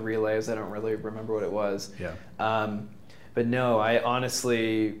one of the relays. I don't really remember what it was. Yeah. But no, I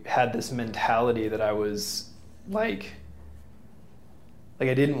honestly had this mentality that I was like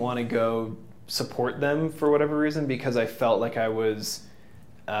I didn't want to go support them for whatever reason, because I felt like I was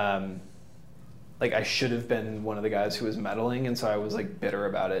like I should have been one of the guys who was medaling, and so I was like bitter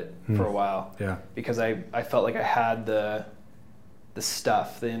about it for a while. Yeah. Because I felt like I had the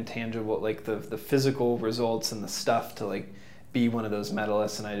stuff, the intangible, like the physical results and the stuff to like be one of those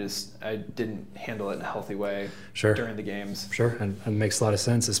medalists, and I didn't handle it in a healthy way during the games. Sure, and it makes a lot of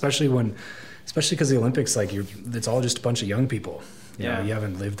sense, especially because the Olympics, like it's all just a bunch of young people. You know, you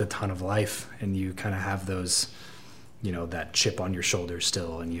haven't lived a ton of life, and you kind of have those, you know, that chip on your shoulder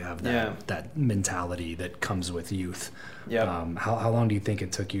still, and you have that mentality that comes with youth. Yeah. How long do you think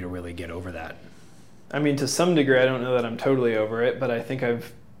it took you to really get over that? I mean, to some degree, I don't know that I'm totally over it, but I think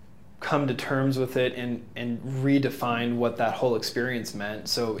I've come to terms with it and redefined what that whole experience meant.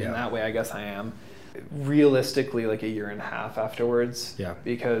 So in that way, I guess I am. Realistically, like a year and a half afterwards. Yeah.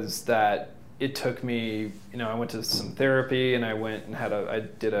 Because it took me, you know, I went to some therapy, and I went and I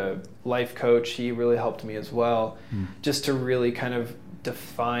did a life coach. He really helped me as well, just to really kind of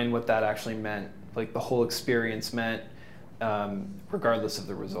define what that actually meant, like the whole experience meant, regardless of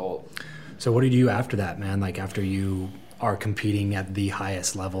the result. So what did you do after that, man? Like after you are competing at the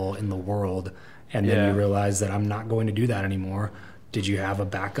highest level in the world, and then you realize that I'm not going to do that anymore. Did you have a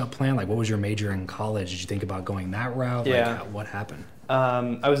backup plan? Like what was your major in college? Did you think about going that route? Yeah. Like what happened?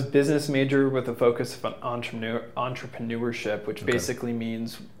 I was a business major with a focus on entrepreneurship, which basically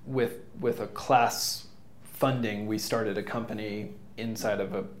means with a class funding, we started a company inside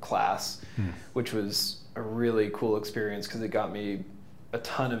of a class, which was a really cool experience because it got me a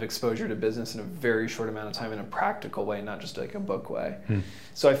ton of exposure to business in a very short amount of time in a practical way, not just like a book way.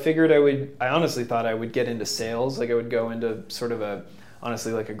 So I figured I honestly thought I would get into sales. Like I would go into sort of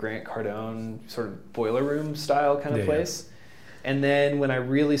honestly like a Grant Cardone sort of boiler room style kind of place. And then when I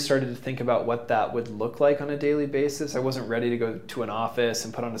really started to think about what that would look like on a daily basis, I wasn't ready to go to an office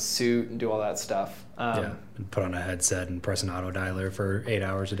and put on a suit and do all that stuff. And put on a headset and press an auto dialer for 8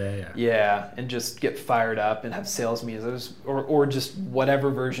 hours a day. And just get fired up and have sales meetings or just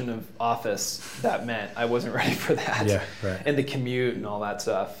whatever version of office that meant. I wasn't ready for that. And the commute and all that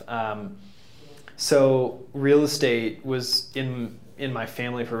stuff. So real estate was in my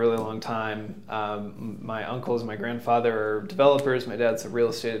family for a really long time. My uncles and my grandfather are developers. My dad's a real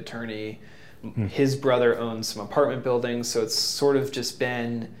estate attorney. His brother owns some apartment buildings. So it's sort of just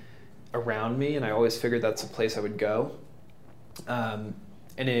been around me, and I always figured that's a place I would go. And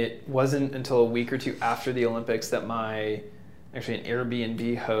it wasn't until a week or two after the Olympics that an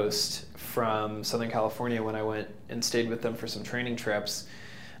Airbnb host from Southern California, when I went and stayed with them for some training trips,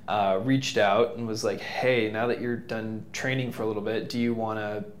 reached out and was like, hey, now that you're done training for a little bit, do you want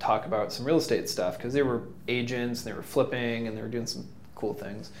to talk about some real estate stuff? Because they were agents, and they were flipping, and they were doing some cool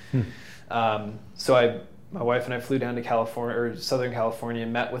things. So my wife and I flew down to California, or Southern California,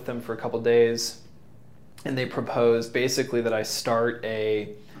 met with them for a couple days, and they proposed basically that I start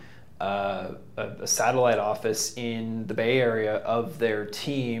a satellite office in the Bay Area of their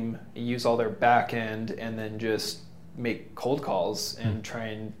team, use all their back end, and then just make cold calls and try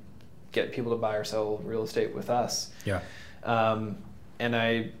and get people to buy or sell real estate with us. And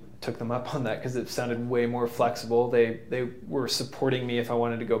I took them up on that because it sounded way more flexible. They were supporting me if I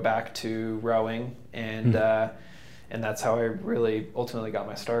wanted to go back to rowing, and that's how I really ultimately got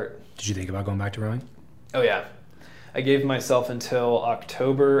my start. Did you think about going back to rowing? Oh yeah. I gave myself until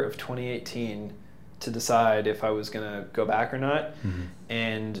October of 2018 to decide if I was going to go back or not.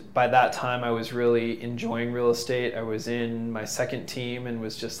 And by that time, I was really enjoying real estate. I was in my second team and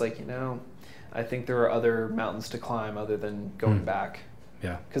was just like, I think there are other mountains to climb other than going back.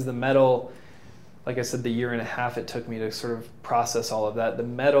 Because the medal, like I said, the year and a half it took me to sort of process all of that. The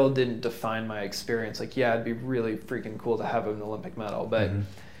medal didn't define my experience. Like, yeah, it'd be really freaking cool to have an Olympic medal, but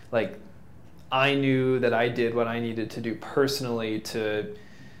like I knew that I did what I needed to do personally to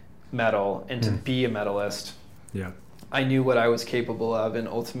medal and to be a medalist. I knew what I was capable of, and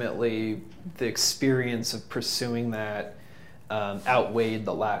ultimately the experience of pursuing that outweighed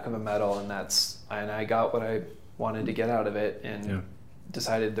the lack of a medal, and I got what I wanted to get out of it, and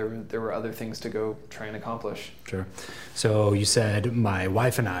decided there were other things to go try and accomplish. Sure. So you said my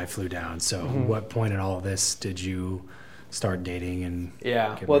wife and I flew down. So what point in all of this did you start dating and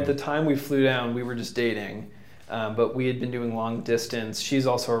get married? At the time we flew down, we were just dating. But we had been doing long distance. She's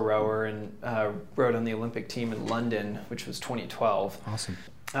also a rower and rowed on the Olympic team in London, which was 2012. Awesome.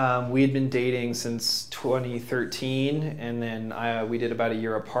 We had been dating since 2013, and then we did about a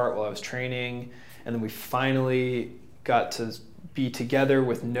year apart while I was training, and then we finally got to be together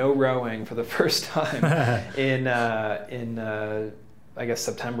with no rowing for the first time in I guess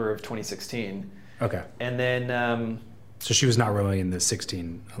September of 2016. Okay. And then so she was not rowing in the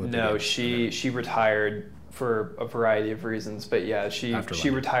 16 Olympic No, Games. she retired for a variety of reasons, but yeah, she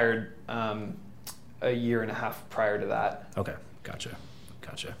retired a year and a half prior to that. Okay, gotcha.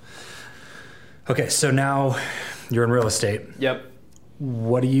 Okay, so now you're in real estate. Yep.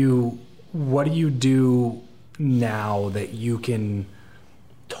 What do you do now that you can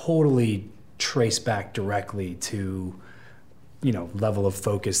totally trace back directly to, level of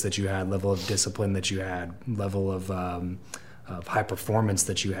focus that you had, level of discipline that you had, level of high performance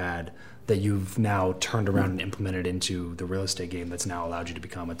that you had, that you've now turned around and implemented into the real estate game that's now allowed you to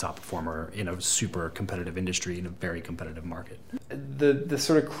become a top performer in a super competitive industry in a very competitive market? The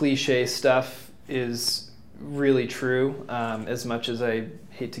sort of cliche stuff is really true. As much as I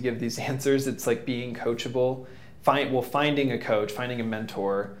hate to give these answers, it's like being coachable. Finding a coach, finding a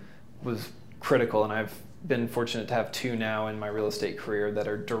mentor was critical, and I've been fortunate to have 2 now in my real estate career that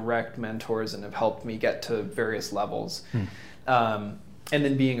are direct mentors and have helped me get to various levels. And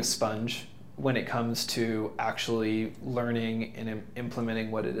then being a sponge when it comes to actually learning and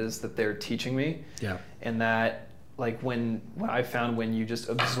implementing what it is that they're teaching me. Yeah. And that, like, when I found when you just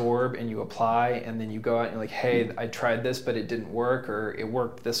absorb and you apply and then you go out and you're like, hey, I tried this, but it didn't work, or it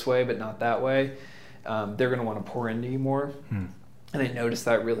worked this way, but not that way, they're going to want to pour into you more. And I noticed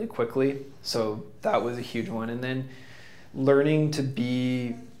that really quickly. So that was a huge one. And then learning to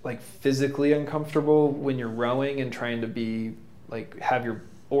be like physically uncomfortable when you're rowing and trying to be like, have your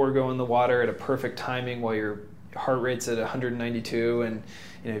oar go in the water at a perfect timing while your heart rate's at 192 and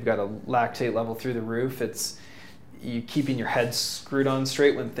you've got a lactate level through the roof. It's you keeping your head screwed on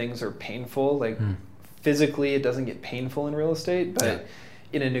straight when things are painful. Like physically it doesn't get painful in real estate, but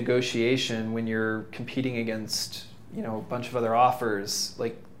in a negotiation when you're competing against a bunch of other offers,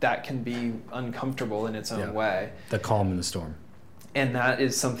 like that can be uncomfortable in its own way. The calm in the storm. And that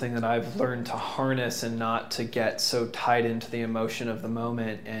is something that I've learned to harness and not to get so tied into the emotion of the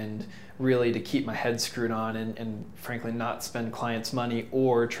moment, and really to keep my head screwed on and frankly not spend clients' money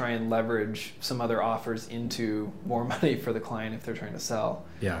or try and leverage some other offers into more money for the client if they're trying to sell.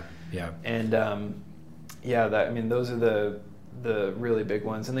 Yeah. And those are the really big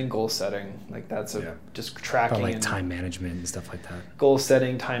ones. And then goal setting, like that's just tracking. Like and time management and stuff like that. Goal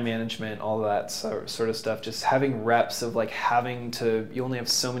setting, time management, all that sort of stuff. Just having reps of like you only have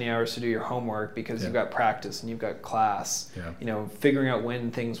so many hours to do your homework because you've got practice and you've got class. Figuring out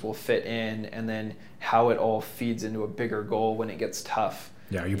when things will fit in and then how it all feeds into a bigger goal when it gets tough.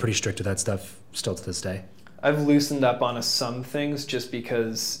 Yeah, are you pretty strict to that stuff still to this day? I've loosened up on some things just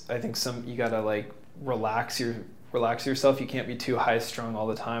because I think you gotta like relax yourself. You can't be too high strung all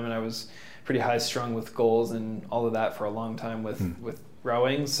the time, and I was pretty high strung with goals and all of that for a long time with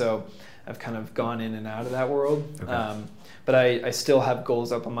rowing, so I've kind of gone in and out of that world. But I still have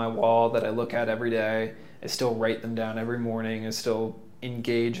goals up on my wall that I look at every day. I still write them down every morning. I still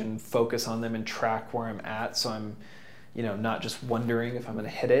engage and focus on them and track where I'm at, so I'm not just wondering if I'm going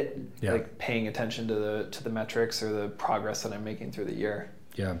to hit it, like paying attention to the metrics or the progress that I'm making through the year.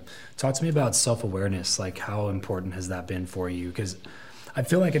 Yeah. Talk to me about self-awareness. Like, how important has that been for you? Because I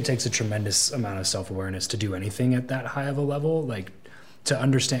feel like it takes a tremendous amount of self-awareness to do anything at that high of a level, like to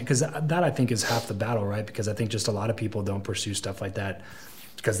understand, because that I think is half the battle, right? Because I think just a lot of people don't pursue stuff like that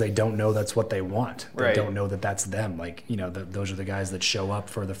because they don't know that's what they want. They don't know that that's them. Like, those are the guys that show up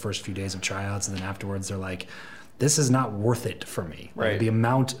for the first few days of tryouts, and then afterwards they're like, this is not worth it for me. Right. Like, the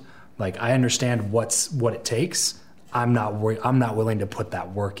amount, like, I understand what it takes. I'm not willing to put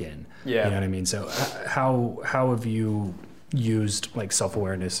that work in. Yeah. You know what I mean? So how have you used like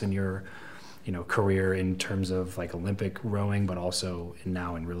self-awareness in your, career in terms of like Olympic rowing, but also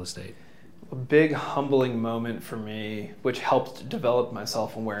now in real estate? A big humbling moment for me, which helped develop my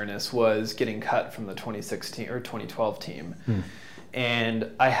self-awareness, was getting cut from the 2016 or 2012 team. And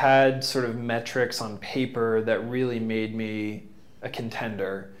I had sort of metrics on paper that really made me a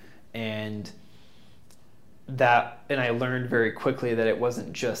contender. And I learned very quickly that it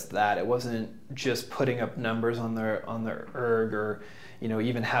wasn't just that. It wasn't just putting up numbers on the erg, or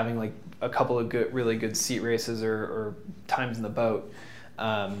even having like a couple of really good seat races or times in the boat.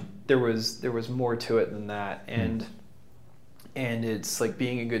 There was more to it than that, and it's like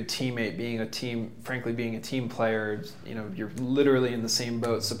being a good teammate, being a team player. You're literally in the same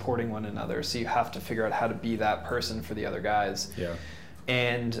boat, supporting one another. So you have to figure out how to be that person for the other guys. Yeah.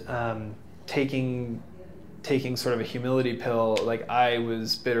 And taking sort of a humility pill. Like, I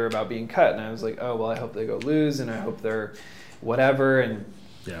was bitter about being cut, and I was like, oh well, I hope they go lose, and I hope they're whatever. And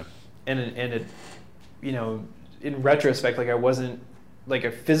it, in retrospect, like, I wasn't, like, I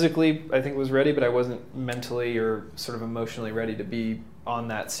physically I think was ready, but I wasn't mentally or sort of emotionally ready to be on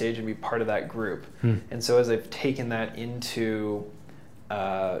that stage and be part of that group. And so as I've taken that into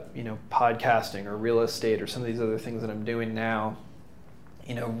podcasting or real estate or some of these other things that I'm doing now,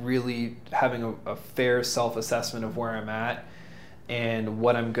 really having a fair self-assessment of where I'm at and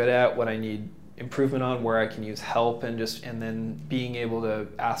what I'm good at, what I need improvement on, where I can use help, and then being able to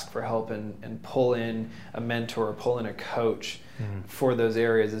ask for help and pull in a mentor or pull in a coach for those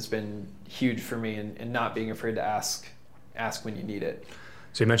areas has been huge for me, and not being afraid to ask when you need it.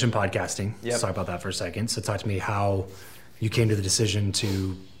 So you mentioned podcasting. Yep. Let's talk about that for a second. So talk to me how you came to the decision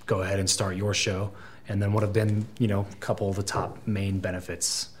to go ahead and start your show, and then what have been, a couple of the top main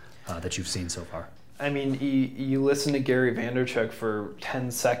benefits that you've seen so far. I mean, you listen to Gary Vaynerchuk for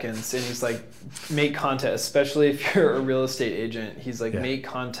 10 seconds and he's like, make content, especially if you're a real estate agent. He's like, make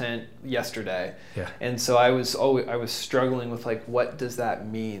content yesterday. Yeah. And so I was struggling with like, what does that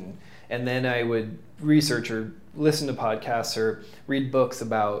mean? And then I would research or listen to podcasts or read books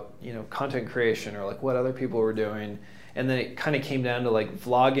about, content creation or like what other people were doing. And then it kind of came down to like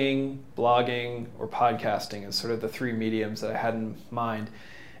vlogging, blogging, or podcasting as sort of the three mediums that I had in mind.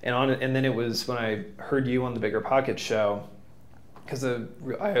 And then it was when I heard you on the Bigger Pockets show, because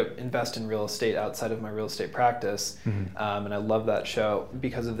I invest in real estate outside of my real estate practice, and I love that show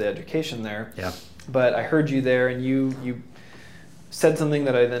because of the education there. Yeah. But I heard you there, and you said something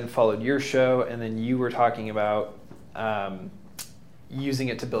that I then followed your show, and then you were talking about using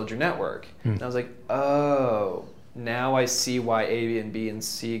it to build your network. And I was like, oh, now I see why A and B and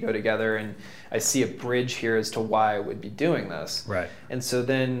C go together, and I see a bridge here as to why I would be doing this. Right. And so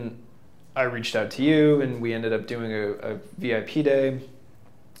then I reached out to you, and we ended up doing a VIP day,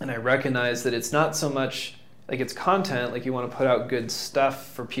 and I recognized that it's not so much like it's content, like you want to put out good stuff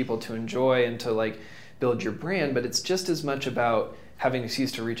for people to enjoy and to like build your brand, but it's just as much about having an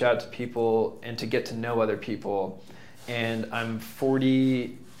excuse to reach out to people and to get to know other people. And I'm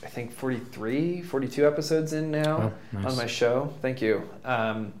 42 episodes in now on my show. Thank you.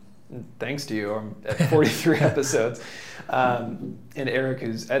 Thanks to you, I'm at 43 episodes. And Eric,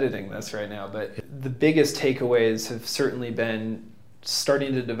 who's editing this right now. But the biggest takeaways have certainly been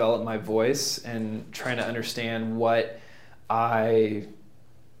starting to develop my voice and trying to understand what I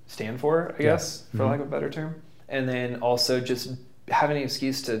stand for, I guess, for lack of a better term. And then also just having an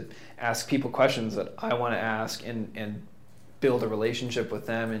excuse to ask people questions that I want to ask and build a relationship with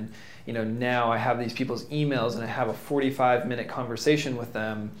them. And now I have these people's emails, and I have a 45-minute conversation with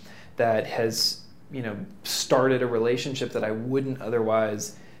them that has started a relationship that I wouldn't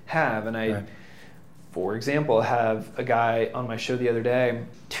otherwise have. And I for example, have a guy on my show the other day.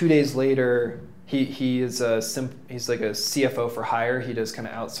 2 days later, he's like a CFO for hire. He does kind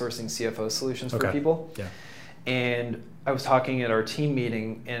of outsourcing CFO solutions for people. Yeah. And I was talking at our team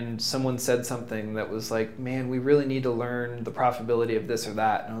meeting, and someone said something that was like, man, we really need to learn the profitability of this or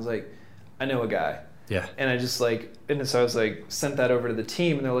that. And I was like, I know a guy. Yeah. And I just so I was like, sent that over to the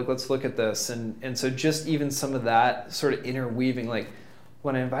team, and they're like, let's look at this. And so just even some of that sort of interweaving, like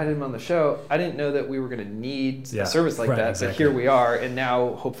when I invited him on the show, I didn't know that we were going to need a service like that, exactly. But here we are, and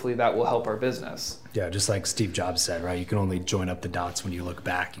now hopefully that will help our business. Yeah, just like Steve Jobs said, right? You can only join up the dots when you look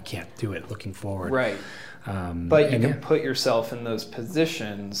back. You can't do it looking forward. Right. But you can put yourself in those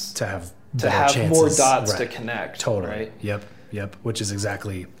positions to have more dots to connect. Totally. Right? Yep. Which is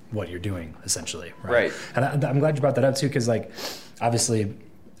exactly what you're doing, essentially. Right. And I'm glad you brought that up too, because obviously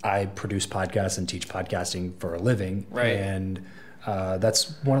I produce podcasts and teach podcasting for a living. Right. And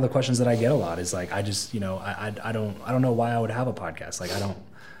that's one of the questions that I get a lot is like, I just, I don't know why I would have a podcast. Like,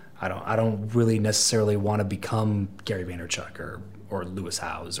 I don't really necessarily want to become Gary Vaynerchuk or Lewis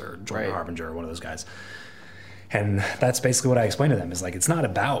Howes or Jordan Harbinger or one of those guys. And that's basically what I explained to them is like, it's not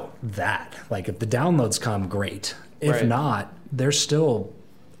about that. Like if the downloads come, great. If not, there's still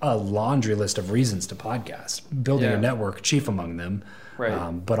a laundry list of reasons to podcast. Building a network, chief among them. Right.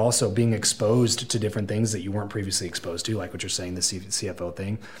 But also being exposed to different things that you weren't previously exposed to, like what you're saying, the CFO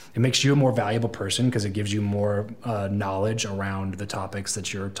thing. It makes you a more valuable person because it gives you more knowledge around the topics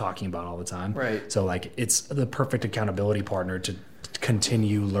that you're talking about all the time. Right. So like it's the perfect accountability partner to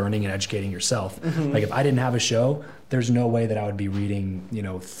continue learning and educating yourself. Mm-hmm. Like if I didn't have a show, there's no way that I would be reading,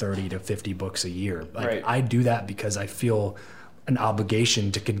 30 to 50 books a year. Like I do that because I feel an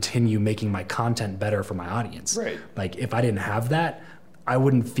obligation to continue making my content better for my audience. Right. Like if I didn't have that, I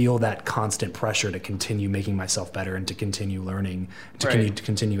wouldn't feel that constant pressure to continue making myself better and to continue learning, to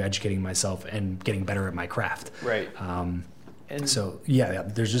continue educating myself and getting better at my craft. Right. And so,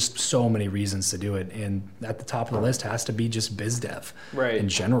 there's just so many reasons to do it. And at the top of the list has to be just biz dev in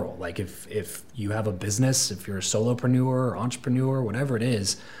general. Like if you have a business, if you're a solopreneur or entrepreneur, whatever it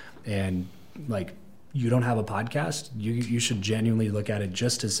is, and like you don't have a podcast, you should genuinely look at it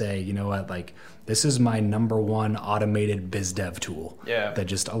just to say, you know what, like this is my number one automated biz dev tool that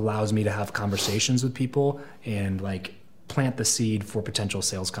just allows me to have conversations with people and like plant the seed for potential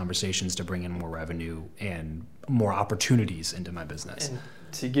sales conversations to bring in more revenue and more opportunities into my business. And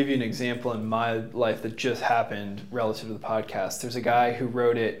to give you an example in my life that just happened relative to the podcast, there's a guy who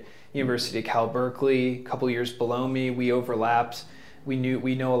wrote at University of Cal Berkeley, a couple years below me. We overlapped. We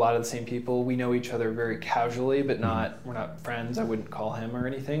know a lot of the same people. We know each other very casually, but we're not friends. I wouldn't call him or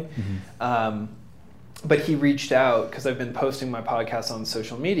anything. But he reached out because I've been posting my podcast on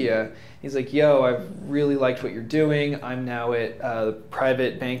social media. He's like, yo, I've really liked what you're doing. I'm now at the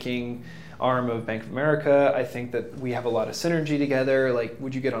private banking arm of Bank of America. I think that we have a lot of synergy together. Like,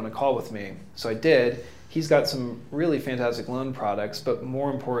 would you get on a call with me? So I did. He's got some really fantastic loan products, but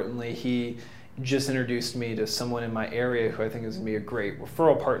more importantly, he just introduced me to someone in my area who I think is going to be a great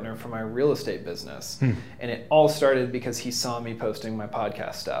referral partner for my real estate business. And it all started because he saw me posting my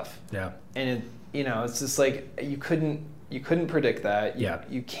podcast stuff. Yeah. And it's just like you couldn't predict that.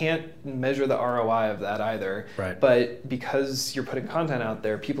 You can't measure the ROI of that either. Right. But because you're putting content out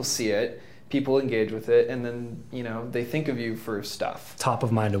there, people see it, people engage with it, and then they think of you for stuff. Top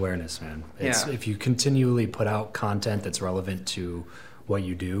of mind awareness, man. If you continually put out content that's relevant to what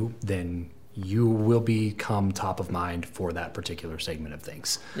you do, then you will become top of mind for that particular segment of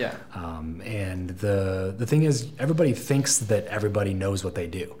things. Yeah. And the thing is, everybody thinks that everybody knows what they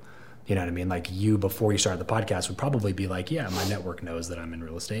do. You know what I mean? Like you, before you started the podcast, would probably be like, yeah, my network knows that I'm in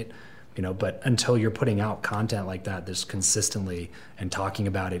real estate, but until you're putting out content like that, there's consistently and talking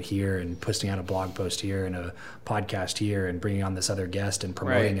about it here and posting out a blog post here and a podcast here and bringing on this other guest and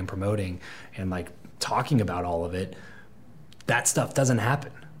promoting and like talking about all of it, that stuff doesn't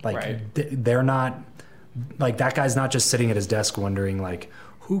happen. Like they're not like, that guy's not just sitting at his desk wondering like,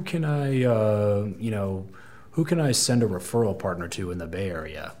 who can I send a referral partner to in the Bay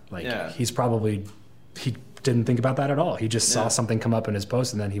Area? Like he didn't think about that at all. He just saw something come up in his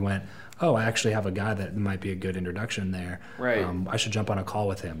post and then he went, oh, I actually have a guy that might be a good introduction there. Right. I should jump on a call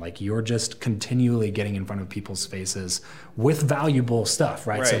with him. Like you're just continually getting in front of people's faces with valuable stuff,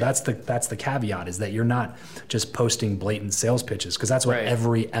 right? So that's the caveat, is that you're not just posting blatant sales pitches, because that's what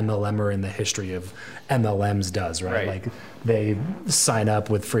every MLMer in the history of MLMs does, right? Like they sign up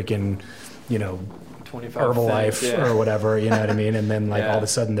with freaking, Herbalife or whatever, you know what I mean? And then all of a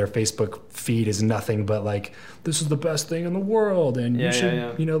sudden their Facebook feed is nothing but like, this is the best thing in the world and you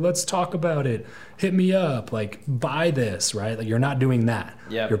should, let's talk about it. Hit me up, like buy this, right? Like you're not doing that.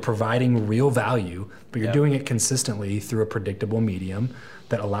 You're providing real value, but you're doing it consistently through a predictable medium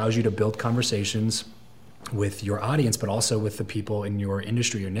that allows you to build conversations with your audience, but also with the people in your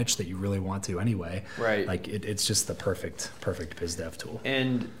industry or niche that you really want to anyway. Right. Like it's just the perfect biz dev tool.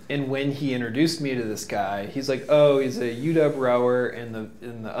 And when he introduced me to this guy, he's like, oh, he's a UW rower, and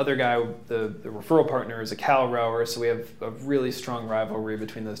the other guy, the referral partner, is a Cal rower. So we have a really strong rivalry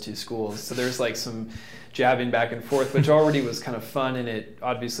between those two schools. So there's like some jabbing back and forth, which already was kind of fun, and it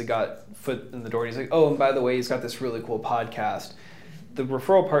obviously got foot in the door. He's like, oh, and by the way, he's got this really cool podcast. The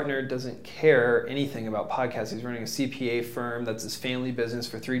referral partner doesn't care anything about podcasts. He's running a CPA firm. That's his family business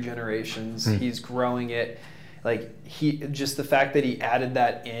for 3 generations. He's growing it. Like just the fact that he added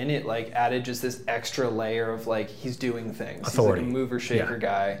that in, it like added just this extra layer of like, he's doing things. Authority. He's like a mover shaker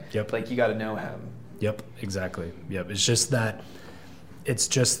guy. Yep. Like you got to know him. Yep, exactly. Yep. It's just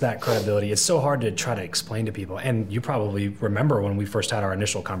that credibility. It's so hard to try to explain to people. And you probably remember when we first had our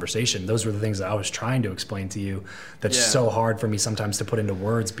initial conversation, those were the things that I was trying to explain to you. That's so hard for me sometimes to put into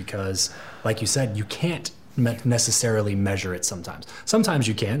words because, like you said, you can't necessarily measure it sometimes. Sometimes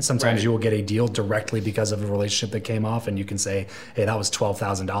you can. Sometimes you will get a deal directly because of a relationship that came off and you can say, hey, that was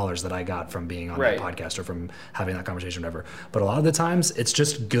 $12,000 that I got from being on that podcast or from having that conversation or whatever. But a lot of the times it's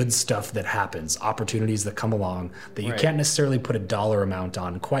just good stuff that happens, opportunities that come along that you can't necessarily put a dollar amount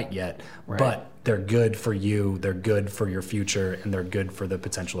on quite yet, but they're good for you, they're good for your future, and they're good for the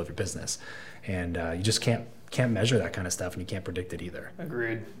potential of your business. And you just can't measure that kind of stuff, and you can't predict it either.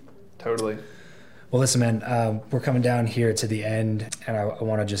 Agreed. Totally. Well, listen, man, we're coming down here to the end, and I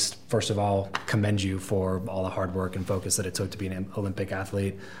want to just, first of all, commend you for all the hard work and focus that it took to be an Olympic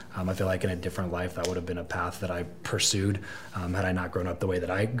athlete. I feel like in a different life, that would have been a path that I pursued had I not grown up the way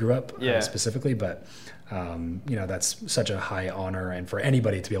that I grew up specifically. But, that's such a high honor. And for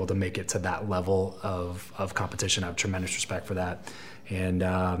anybody to be able to make it to that level of competition, I have tremendous respect for that. And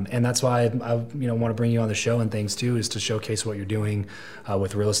that's why I want to bring you on the show and things too, is to showcase what you're doing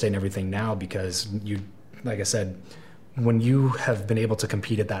with real estate and everything now, because you, like I said, when you have been able to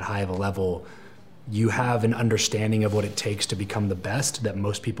compete at that high of a level, you have an understanding of what it takes to become the best that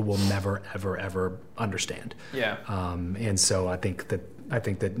most people will never, ever, ever understand. Yeah. And so I think that I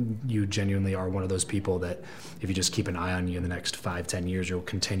think that you genuinely are one of those people that if you just keep an eye on you in the next 5-10 years, you'll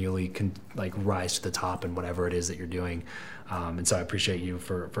continually like rise to the top in whatever it is that you're doing. And so I appreciate you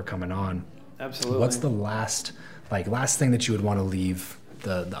for coming on. Absolutely. What's the last thing that you would want to leave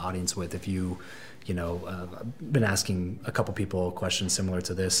the audience with? If you I've been asking a couple people questions similar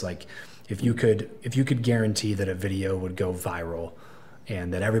to this, like if you could guarantee that a video would go viral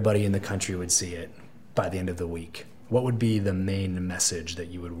and that everybody in the country would see it by the end of the week, what would be the main message that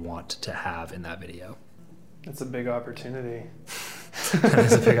you would want to have in that video? That's a big opportunity. That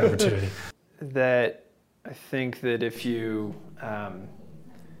is a big opportunity. That I think that if you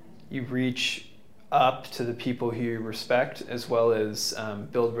you reach up to the people who you respect, as well as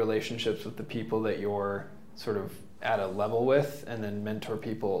build relationships with the people that you're sort of at a level with, and then mentor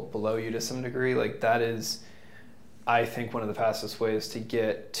people below you to some degree, like that is, I think, one of the fastest ways to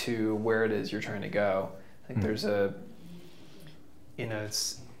get to where it is you're trying to go. I think there's a,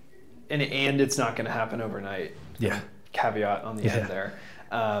 it's not going to happen overnight. Yeah. Caveat on the end there.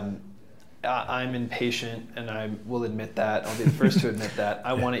 I'm impatient, and I will admit that. I'll be the first to admit that.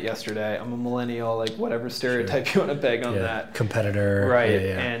 I want it yesterday. I'm a millennial, like whatever stereotype you want to peg on that. Competitor. Right.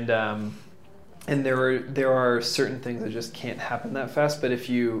 And there are certain things that just can't happen that fast. But if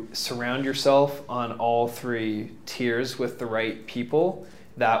you surround yourself on all three tiers with the right people,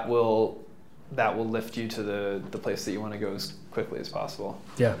 that will lift you to the place that you want to go as quickly as possible.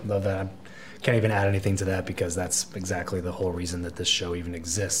 Yeah, love that. Can't even add anything to that because that's exactly the whole reason that this show even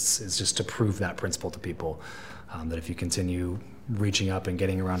exists, is just to prove that principle to people, that if you continue reaching up and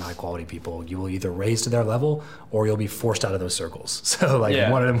getting around high quality people, you will either raise to their level or you'll be forced out of those circles. So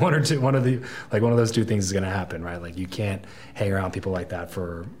one of those two things is going to happen, right? Like you can't hang around people like that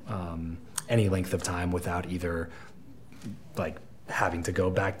for any length of time without either like having to go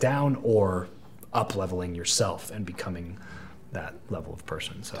back down or up leveling yourself and becoming that level of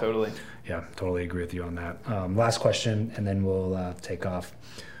person. So totally. Yeah, totally agree with you on that. Last question, and then we'll take off.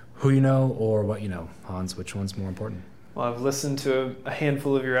 Who you know or what you know? Hans, which one's more important? Well, I've listened to a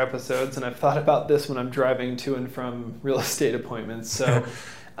handful of your episodes, and I've thought about this when I'm driving to and from real estate appointments. So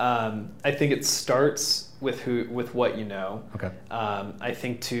I think it starts with what you know. Okay. I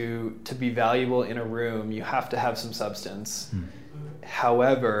think to be valuable in a room, you have to have some substance.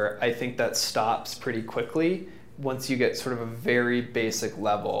 However, I think that stops pretty quickly once you get sort of a very basic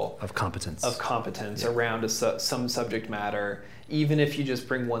level of competence around some subject matter. Even if you just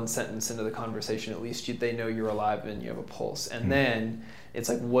bring one sentence into the conversation, at least they know you're alive and you have a pulse. And then it's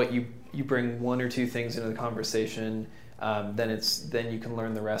like what you bring one or two things into the conversation, then you can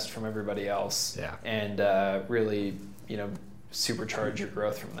learn the rest from everybody else. Yeah. And really, supercharge your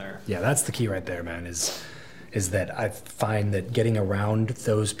growth from there. Yeah, that's the key right there, man, is that I find that getting around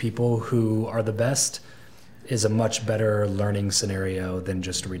those people who are the best is a much better learning scenario than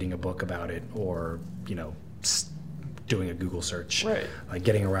just reading a book about it or, doing a Google search. Right. Like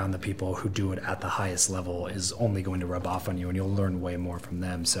getting around the people who do it at the highest level is only going to rub off on you, and you'll learn way more from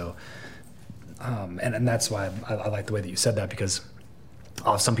them. So, and that's why I like the way that you said that, because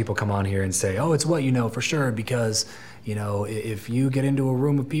some people come on here and say, oh, it's what you know for sure, because, if you get into a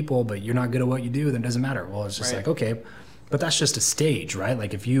room of people, but you're not good at what you do, then it doesn't matter. Well, it's just like, okay, but that's just a stage, right?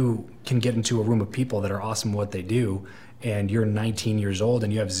 Like if you can get into a room of people that are awesome at what they do, and you're 19 years old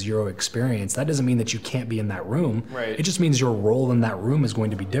and you have zero experience, that doesn't mean that you can't be in that room. Right. It just means your role in that room is going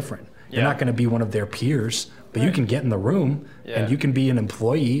to be different. You're not going to be one of their peers, but you can get in the room and you can be an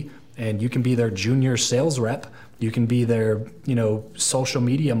employee, and you can be their junior sales rep. You can be their, social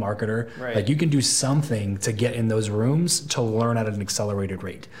media marketer. Right. Like you can do something to get in those rooms to learn at an accelerated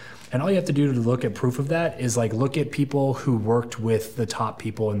rate. And all you have to do to look at proof of that is like look at people who worked with the top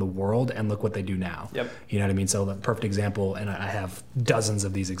people in the world and look what they do now. Yep. You know what I mean? So the perfect example, and I have dozens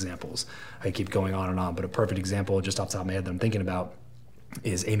of these examples. I keep going on and on, but a perfect example just off the top of my head that I'm thinking about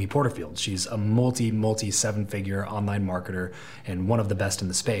is Amy Porterfield. She's a multi seven-figure online marketer and one of the best in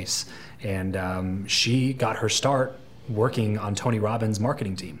the space. And she got her start working on Tony Robbins'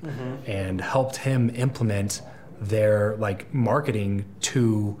 marketing team and helped him implement their marketing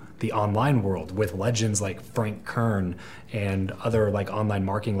to the online world with legends like Frank Kern and other online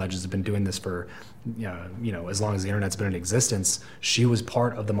marketing legends have been doing this for as long as the internet's been in existence. She was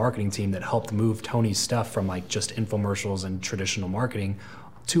part of the marketing team that helped move Tony's stuff from just infomercials and traditional marketing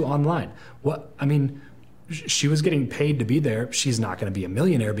to online. She was getting paid to be there. She's not going to be a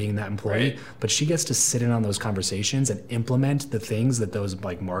millionaire being that employee, but she gets to sit in on those conversations and implement the things that those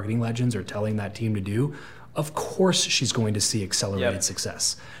marketing legends are telling that team to do of course she's going to see accelerated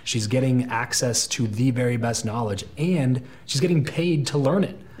success. She's getting access to the very best knowledge, and she's getting paid to learn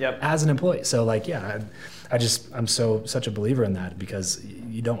it as an employee. So like, I'm such a believer in that, because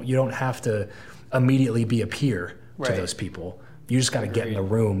you don't have to immediately be a peer to those people. You just got to get in the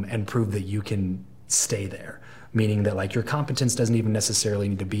room and prove that you can stay there. Meaning that like your competence doesn't even necessarily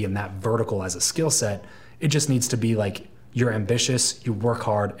need to be in that vertical as a skill set. It just needs to be like, you're ambitious, you work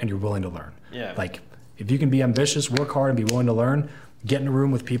hard, and you're willing to learn. Yeah. Like if you can be ambitious, work hard, and be willing to learn, get in a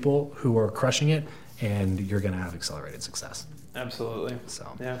room with people who are crushing it, and you're going to have accelerated success. Absolutely. So,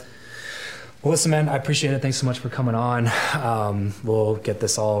 yeah. Well, listen, man, I appreciate it. Thanks so much for coming on. We'll get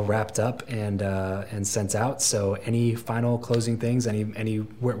this all wrapped up and sent out. So any final closing things? Where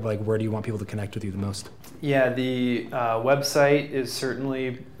do you want people to connect with you the most? Yeah, the website is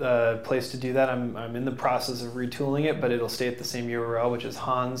certainly a place to do that. I'm in the process of retooling it, but it'll stay at the same URL, which is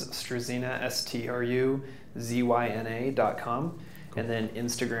Struzyna, STRUZYNA.com. And then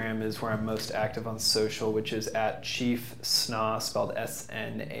Instagram is where I'm most active on social, which is at Chief Snah, spelled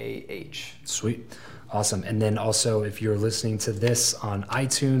SNAH. Sweet. Awesome. And then also, if you're listening to this on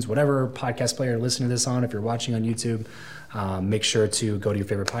iTunes, whatever podcast player you're listening to this on, if you're watching on YouTube, make sure to go to your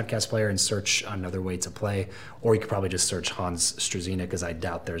favorite podcast player and search Another Way to Play. Or you could probably just search Hans Struzyna, because I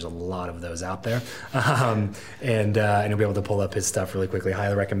doubt there's a lot of those out there. And you'll be able to pull up his stuff really quickly.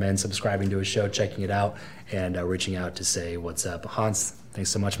 Highly recommend subscribing to his show, checking it out, and reaching out to say what's up. Hans, thanks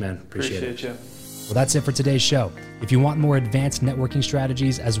so much, man. Appreciate it. You. Well, that's it for today's show. If you want more advanced networking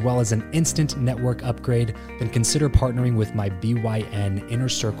strategies as well as an instant network upgrade, then consider partnering with my BYN Inner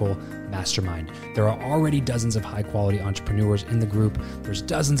Circle Mastermind. There are already dozens of high-quality entrepreneurs in the group. There's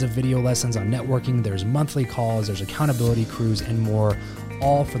dozens of video lessons on networking. There's monthly calls. There's accountability crews and more,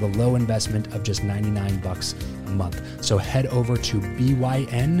 all for the low investment of just $99 a month. So head over to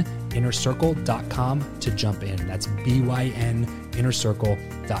byninnercircle.com to jump in. That's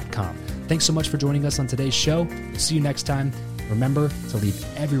byninnercircle.com. Thanks so much for joining us on today's show. We'll see you next time. Remember to leave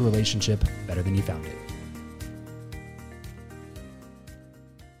every relationship better than you found it.